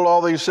 they told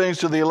all these things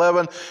to the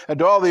 11 and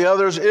to all the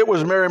others. It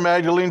was Mary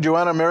Magdalene,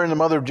 Joanna, Mary, and the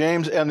mother of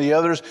James, and the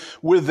others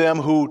with them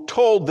who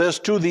told this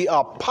to the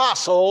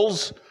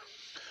apostles.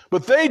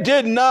 But they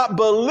did not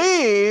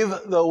believe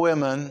the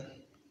women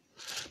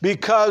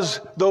because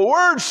the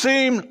word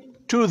seemed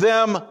to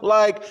them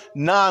like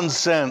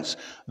nonsense.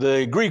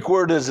 The Greek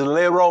word is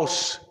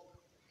leros,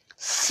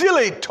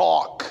 silly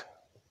talk.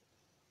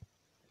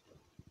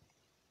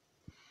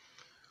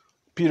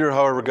 Peter,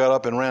 however, got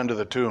up and ran to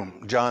the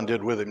tomb. John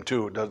did with him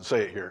too. It doesn't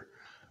say it here.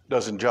 It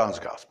does in John's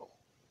gospel.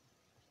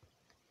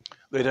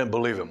 They didn't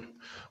believe him.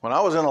 When I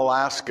was in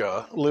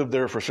Alaska, lived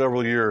there for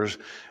several years,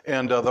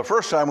 and the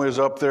first time we was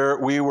up there,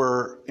 we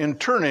were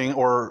interning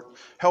or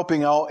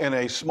helping out in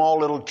a small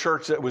little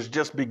church that was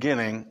just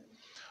beginning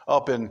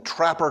up in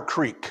Trapper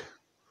Creek,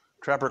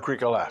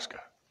 Alaska.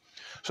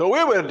 So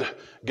we would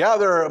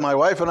gather, my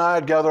wife and I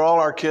would gather all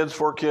our kids,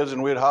 4 kids,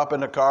 and we'd hop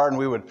in the car and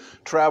we would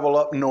travel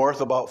up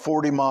north about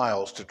 40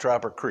 miles to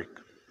Trapper Creek.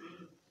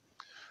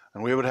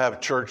 And we would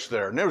have church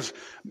there. And there was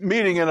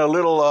meeting in a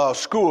little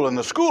school, and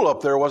the school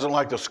up there wasn't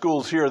like the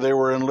schools here. They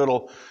were in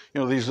little,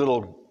 these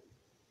what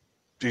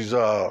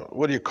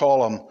do you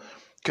call them?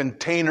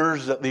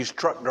 Containers that these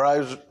truck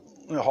drives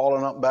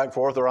hauling up back and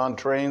forth or on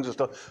trains and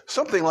stuff.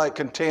 Something like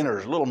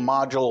containers, little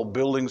modular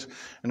buildings,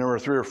 and there were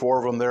 3 or 4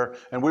 of them there.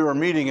 And we were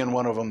meeting in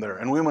one of them there.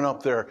 And we went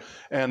up there,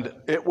 and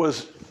it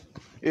was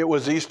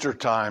Easter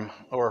time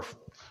or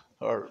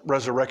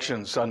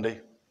Resurrection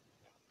Sunday.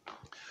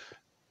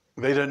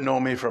 They didn't know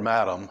me from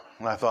Adam,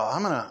 and I thought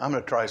I'm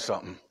gonna try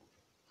something.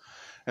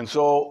 And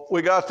so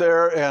we got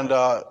there,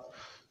 and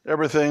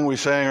everything, we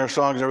sang our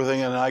songs and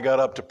everything, and I got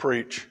up to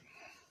preach.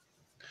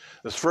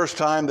 This first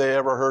time they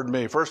ever heard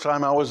me. First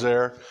time I was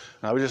there,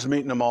 and I was just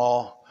meeting them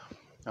all.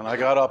 And I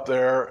got up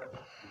there.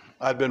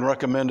 I'd been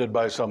recommended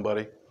by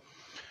somebody.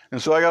 And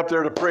so I got up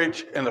there to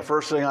preach, and the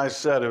first thing I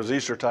said, it was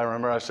Easter time,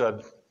 remember, I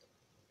said,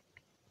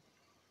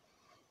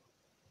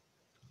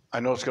 I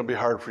know it's going to be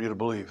hard for you to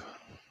believe.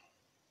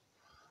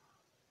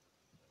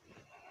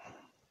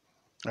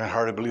 I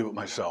hardly believe it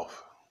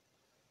myself.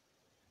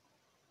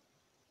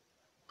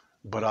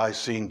 But I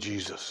seen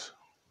Jesus.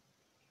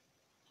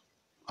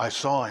 I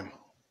saw him.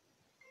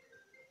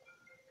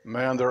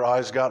 Man, their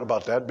eyes got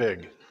about that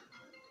big.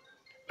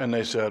 And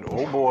they said,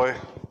 oh boy,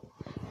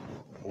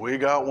 we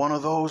got one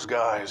of those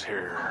guys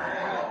here.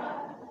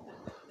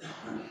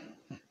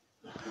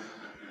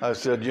 I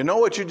said, you know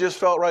what you just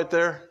felt right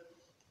there?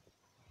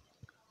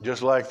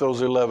 Just like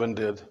those 11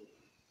 did.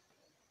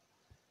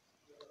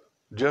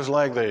 Just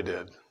like they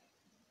did.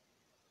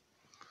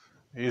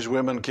 These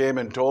women came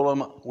and told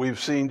them, we've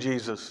seen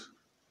Jesus.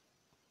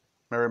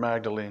 Mary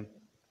Magdalene.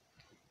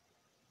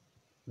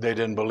 They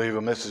didn't believe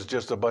him. This is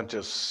just a bunch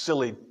of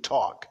silly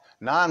talk.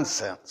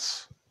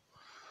 Nonsense.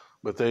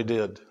 But they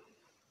did.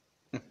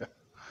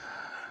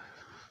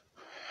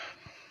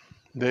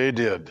 They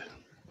did.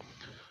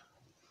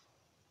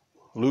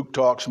 Luke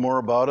talks more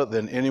about it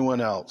than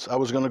anyone else. I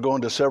was going to go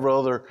into several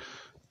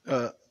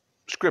other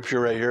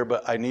scripture right here,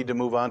 but I need to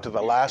move on to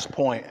the last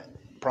point.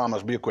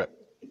 Promise, be quick.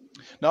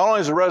 Not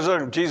only is the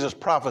resurrection of Jesus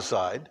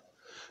prophesied,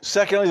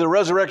 secondly, the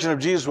resurrection of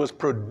Jesus was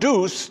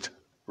produced,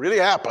 really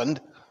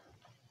happened,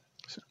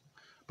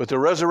 but the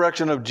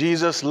resurrection of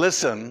Jesus,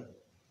 listen,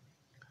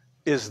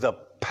 is the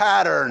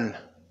pattern.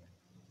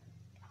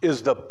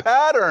 Is the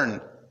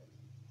pattern.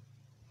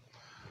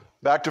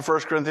 Back to 1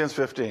 Corinthians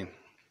 15.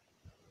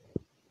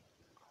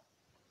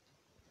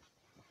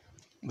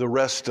 The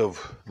rest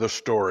of the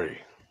story.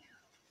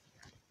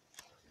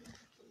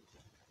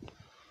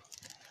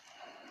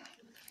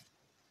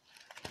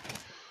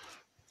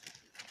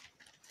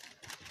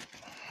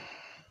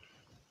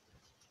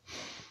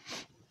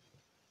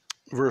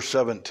 Verse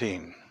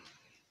 17.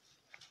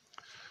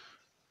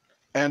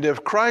 And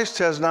if Christ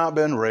has not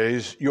been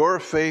raised, your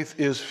faith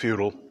is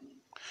futile.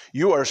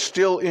 You are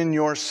still in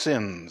your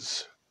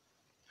sins.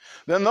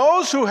 Then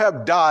those who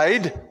have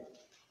died,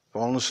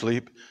 fallen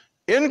asleep,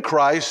 in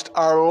Christ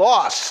are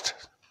lost.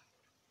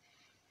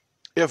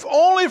 If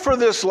only for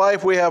this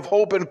life we have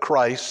hope in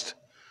Christ,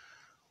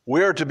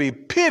 we are to be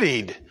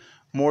pitied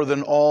more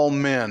than all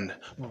men.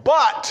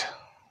 But,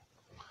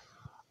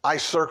 I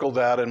circled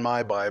that in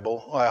my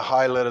Bible. I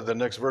highlighted the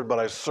next verse, but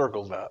I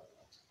circled that.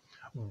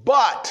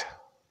 But,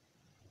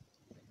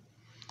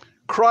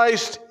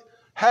 Christ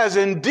has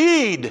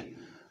indeed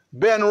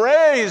been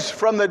raised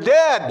from the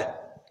dead,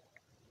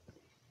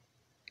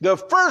 the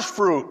first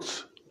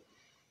fruits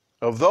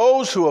of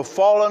those who have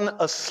fallen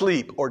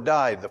asleep or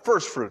died. The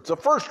first fruits, the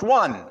first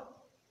one.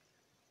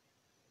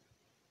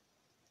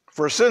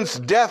 For since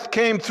death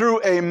came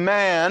through a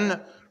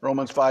man,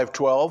 Romans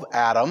 5:12,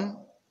 Adam,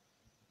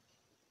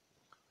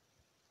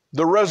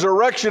 the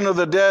resurrection of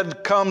the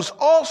dead comes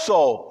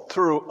also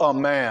through a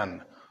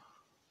man.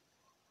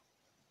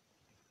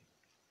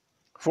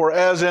 For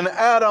as in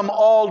Adam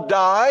all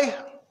die,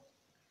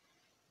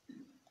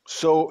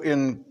 so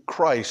in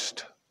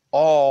Christ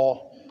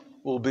all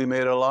will be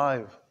made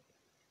alive.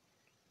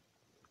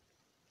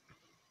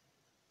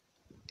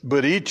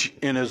 But each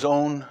in his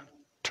own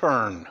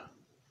turn.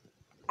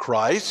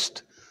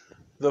 Christ,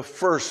 the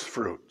first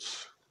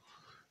fruits.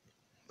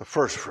 The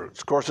first fruits.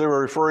 Of course, they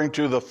were referring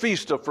to the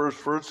Feast of First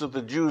Fruits that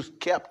the Jews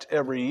kept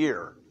every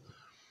year.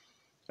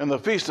 And the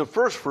Feast of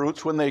First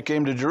Fruits, when they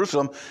came to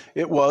Jerusalem,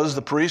 it was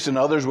the priests and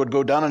others would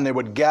go down and they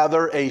would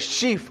gather a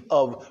sheaf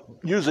of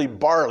usually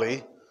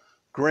barley,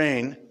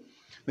 grain.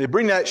 They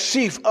bring that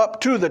sheaf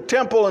up to the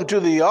temple and to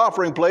the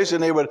offering place,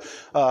 and they would,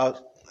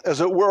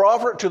 as it were,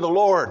 offer it to the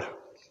Lord.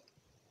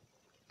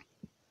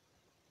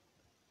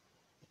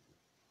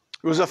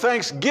 It was a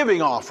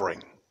thanksgiving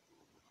offering.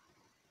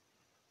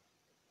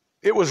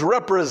 It was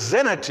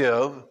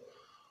representative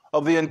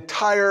of the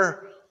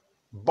entire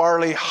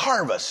barley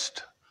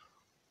harvest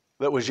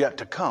that was yet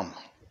to come.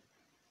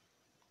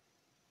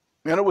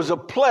 And it was a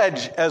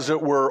pledge, as it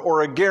were,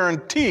 or a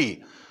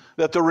guarantee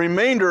that the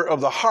remainder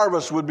of the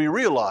harvest would be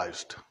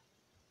realized.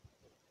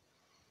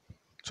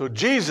 So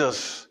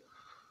Jesus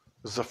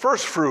is the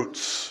first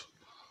fruits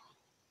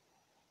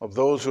of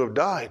those who have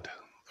died.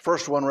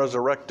 First one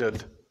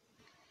resurrected.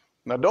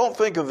 Now don't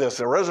think of this.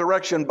 A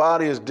resurrection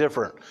body is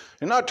different.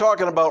 You're not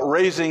talking about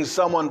raising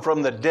someone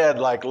from the dead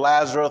like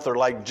Lazarus or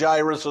like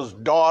Jairus'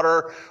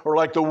 daughter or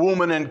like the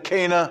woman in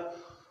Cana,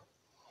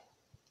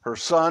 her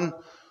son.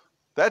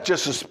 That's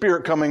just a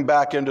spirit coming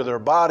back into their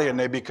body and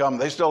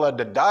they still had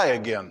to die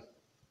again.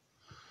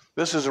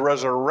 This is a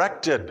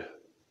resurrected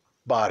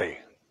body.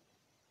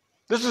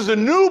 This is a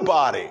new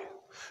body.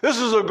 This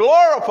is a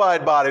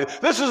glorified body.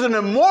 This is an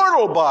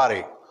immortal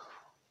body.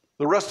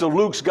 The rest of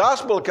Luke's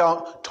gospel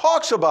account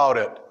talks about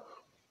it.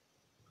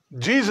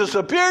 Jesus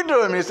appeared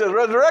to him. He says,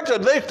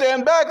 resurrected. They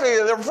stand back.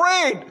 They're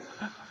afraid.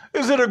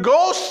 Is it a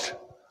ghost?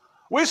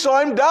 We saw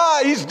him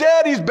die. He's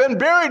dead. He's been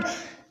buried.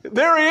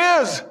 There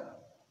he is.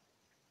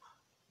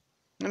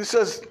 And he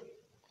says,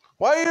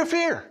 why are you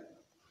fear?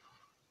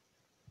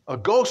 A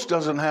ghost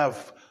doesn't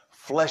have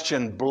flesh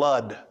and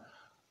blood.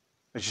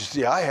 As you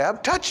see, I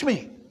have. Touch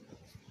me.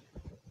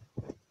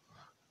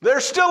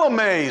 They're still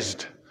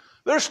amazed.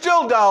 They're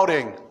still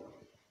doubting.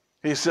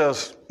 He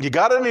says, you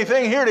got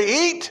anything here to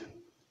eat?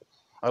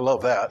 I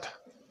love that.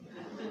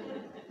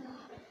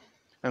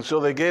 And so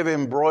they gave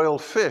him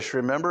broiled fish,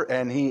 remember?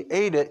 And he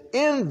ate it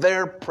in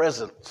their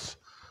presence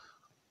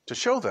to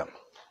show them.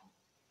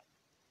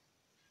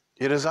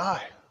 It is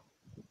I.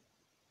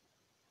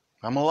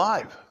 I'm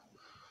alive.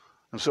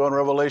 And so in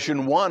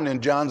Revelation 1,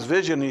 in John's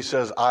vision, he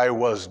says, I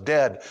was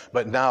dead,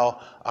 but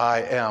now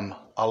I am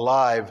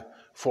alive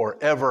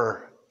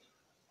forever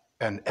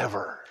and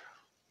ever.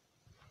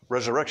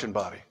 Resurrection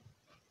body.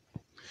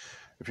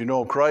 If you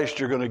know Christ,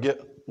 you're going to get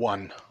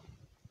one.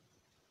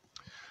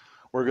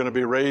 We're going to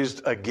be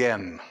raised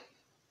again.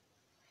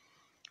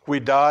 We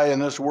die in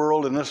this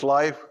world, in this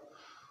life.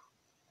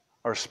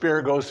 Our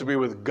spirit goes to be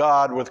with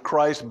God, with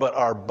Christ, but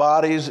our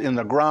bodies in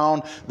the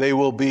ground, they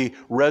will be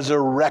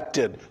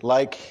resurrected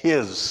like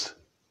His.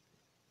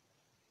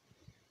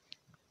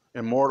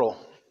 Immortal,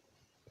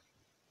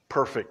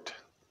 perfect.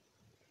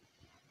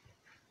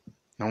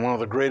 And one of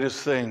the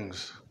greatest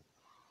things,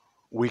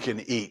 we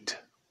can eat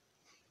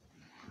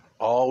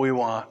all we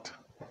want,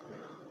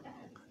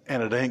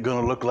 and it ain't going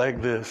to look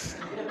like this.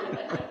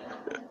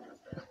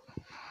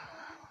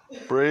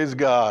 Praise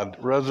God,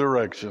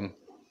 resurrection.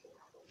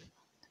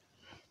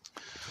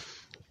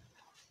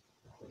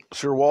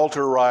 Sir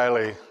Walter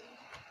Riley,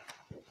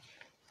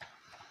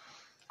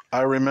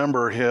 I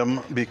remember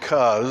him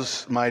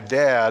because my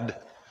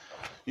dad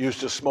used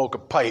to smoke a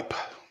pipe.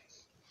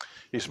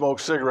 He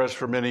smoked cigarettes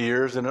for many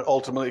years, and it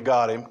ultimately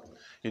got him.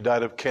 He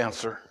died of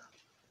cancer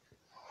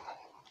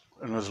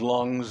in his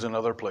lungs and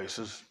other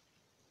places.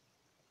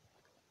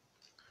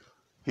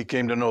 He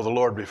came to know the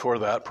Lord before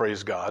that,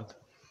 praise God.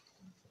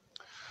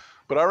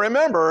 But I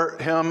remember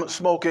him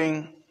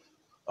smoking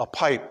a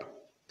pipe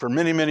for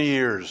many, many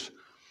years.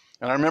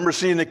 And I remember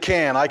seeing the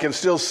can. I can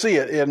still see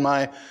it in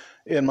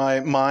my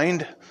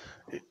mind.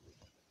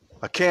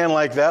 A can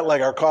like that,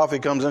 like our coffee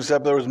comes in,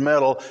 except there was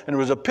metal, and there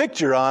was a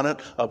picture on it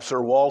of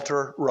Sir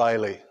Walter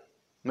Riley.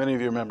 Many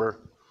of you remember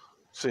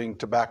seeing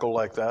tobacco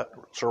like that.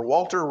 Sir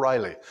Walter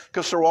Riley.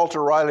 Because Sir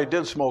Walter Riley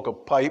did smoke a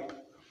pipe.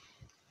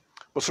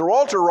 But Sir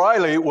Walter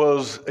Riley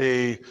was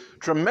a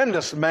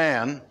tremendous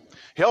man.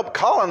 He helped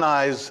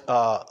colonize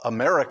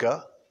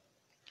America.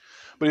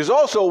 But he's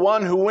also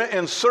one who went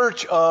in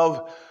search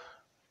of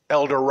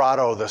El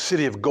Dorado, the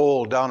city of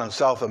gold down in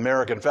South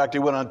America. In fact, he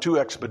went on 2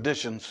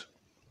 expeditions.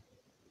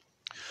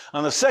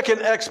 On the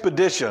second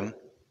expedition,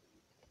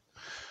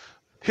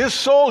 his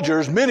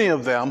soldiers, many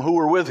of them who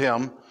were with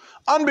him,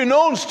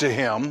 unbeknownst to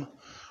him,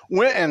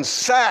 went and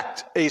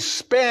sacked a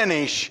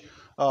Spanish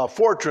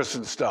fortress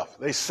and stuff.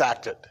 They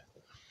sacked it.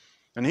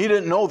 And he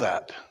didn't know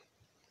that.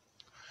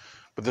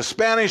 But the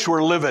Spanish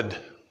were livid.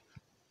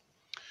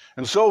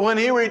 And so when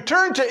he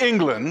returned to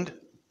England,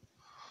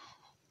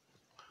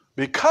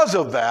 because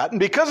of that, and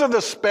because of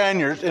the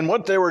Spaniards and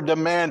what they were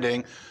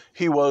demanding,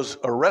 he was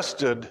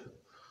arrested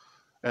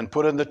and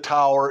put in the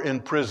Tower in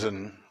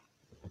prison.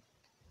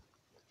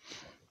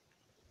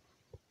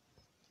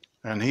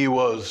 And he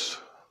was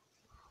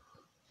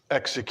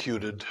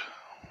executed.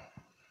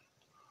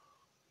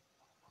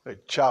 They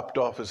chopped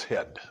off his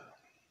head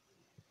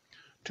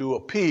to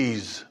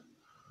appease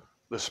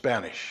the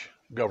Spanish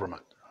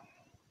government.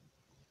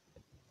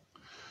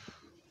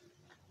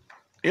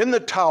 In the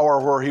tower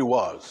where he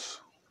was,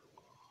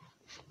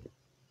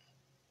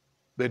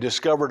 they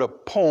discovered a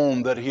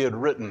poem that he had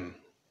written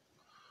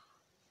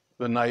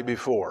the night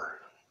before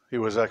he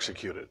was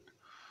executed.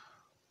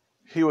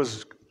 He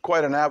was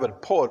quite an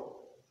avid poet.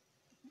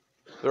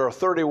 There are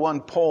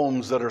 31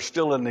 poems that are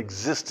still in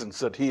existence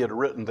that he had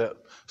written, that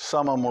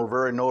some of them were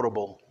very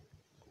notable.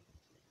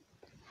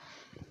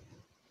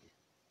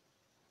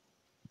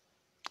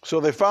 So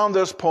they found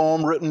this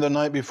poem written the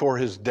night before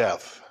his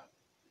death.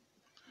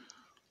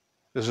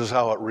 This is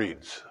how it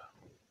reads.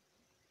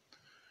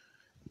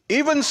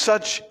 Even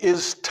such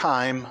is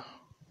time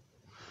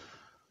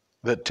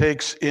that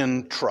takes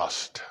in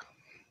trust.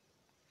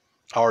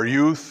 Our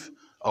youth,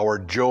 our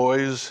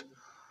joys,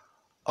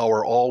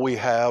 our all we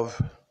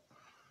have,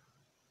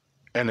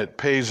 and it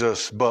pays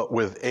us but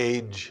with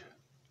age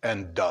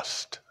and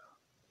dust.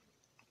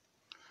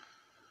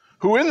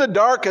 Who in the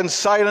dark and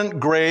silent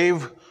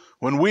grave,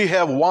 when we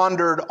have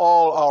wandered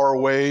all our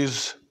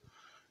ways,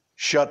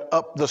 shut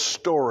up the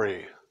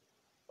story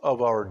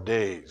of our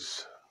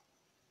days.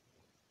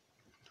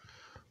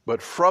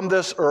 But from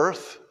this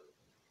earth,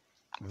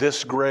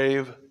 this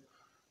grave,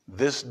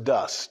 this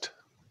dust,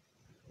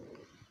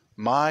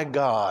 my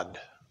God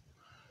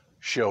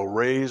shall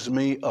raise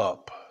me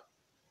up,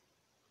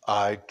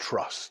 I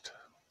trust.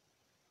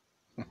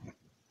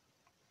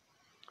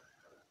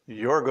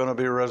 You're going to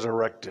be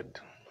resurrected.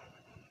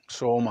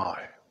 So am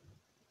I.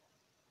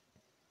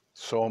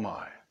 So am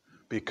I.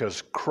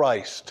 Because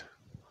Christ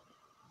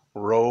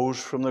rose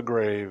from the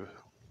grave.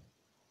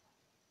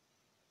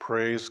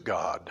 Praise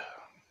God.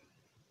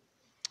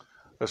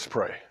 Let's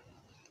pray.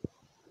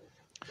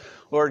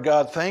 Lord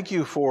God, thank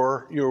you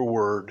for your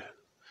word.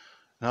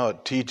 Now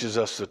it teaches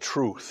us the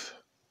truth,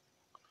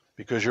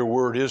 because your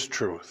word is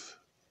truth.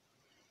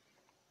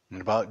 And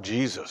about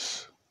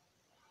Jesus.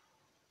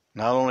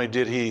 Not only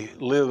did he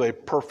live a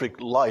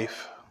perfect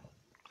life,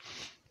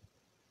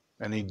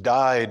 and he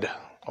died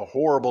a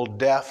horrible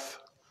death,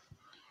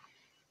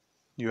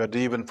 you had to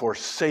even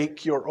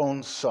forsake your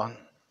own son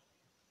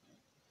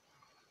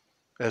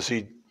as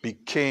he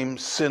became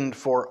sin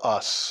for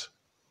us.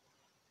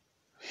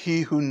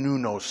 He who knew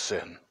no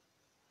sin,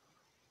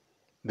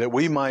 that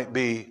we might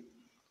be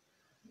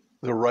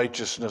the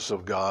righteousness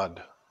of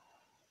God.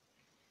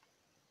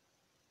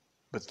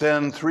 But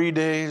then 3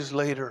 days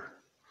later,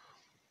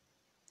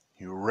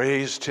 you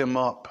raised him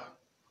up.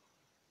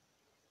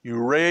 You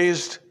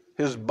raised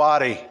his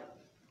body.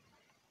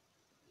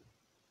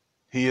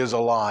 He is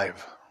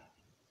alive.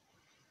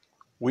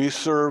 We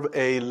serve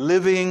a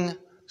living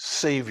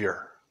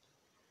Savior.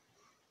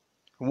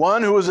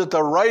 one who is at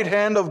the right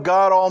hand of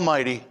God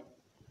Almighty,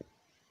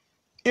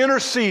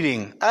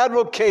 interceding,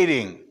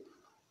 advocating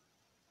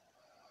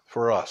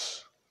for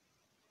us.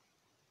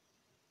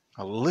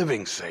 A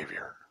living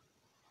Savior.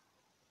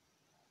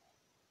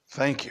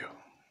 Thank you.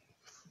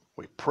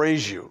 We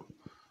praise you.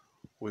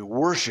 We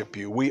worship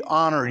you. We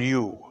honor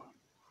you.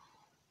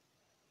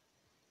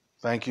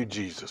 Thank you,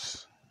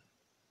 Jesus.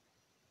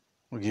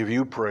 We give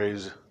you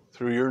praise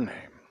through your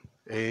name.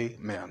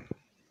 Amen.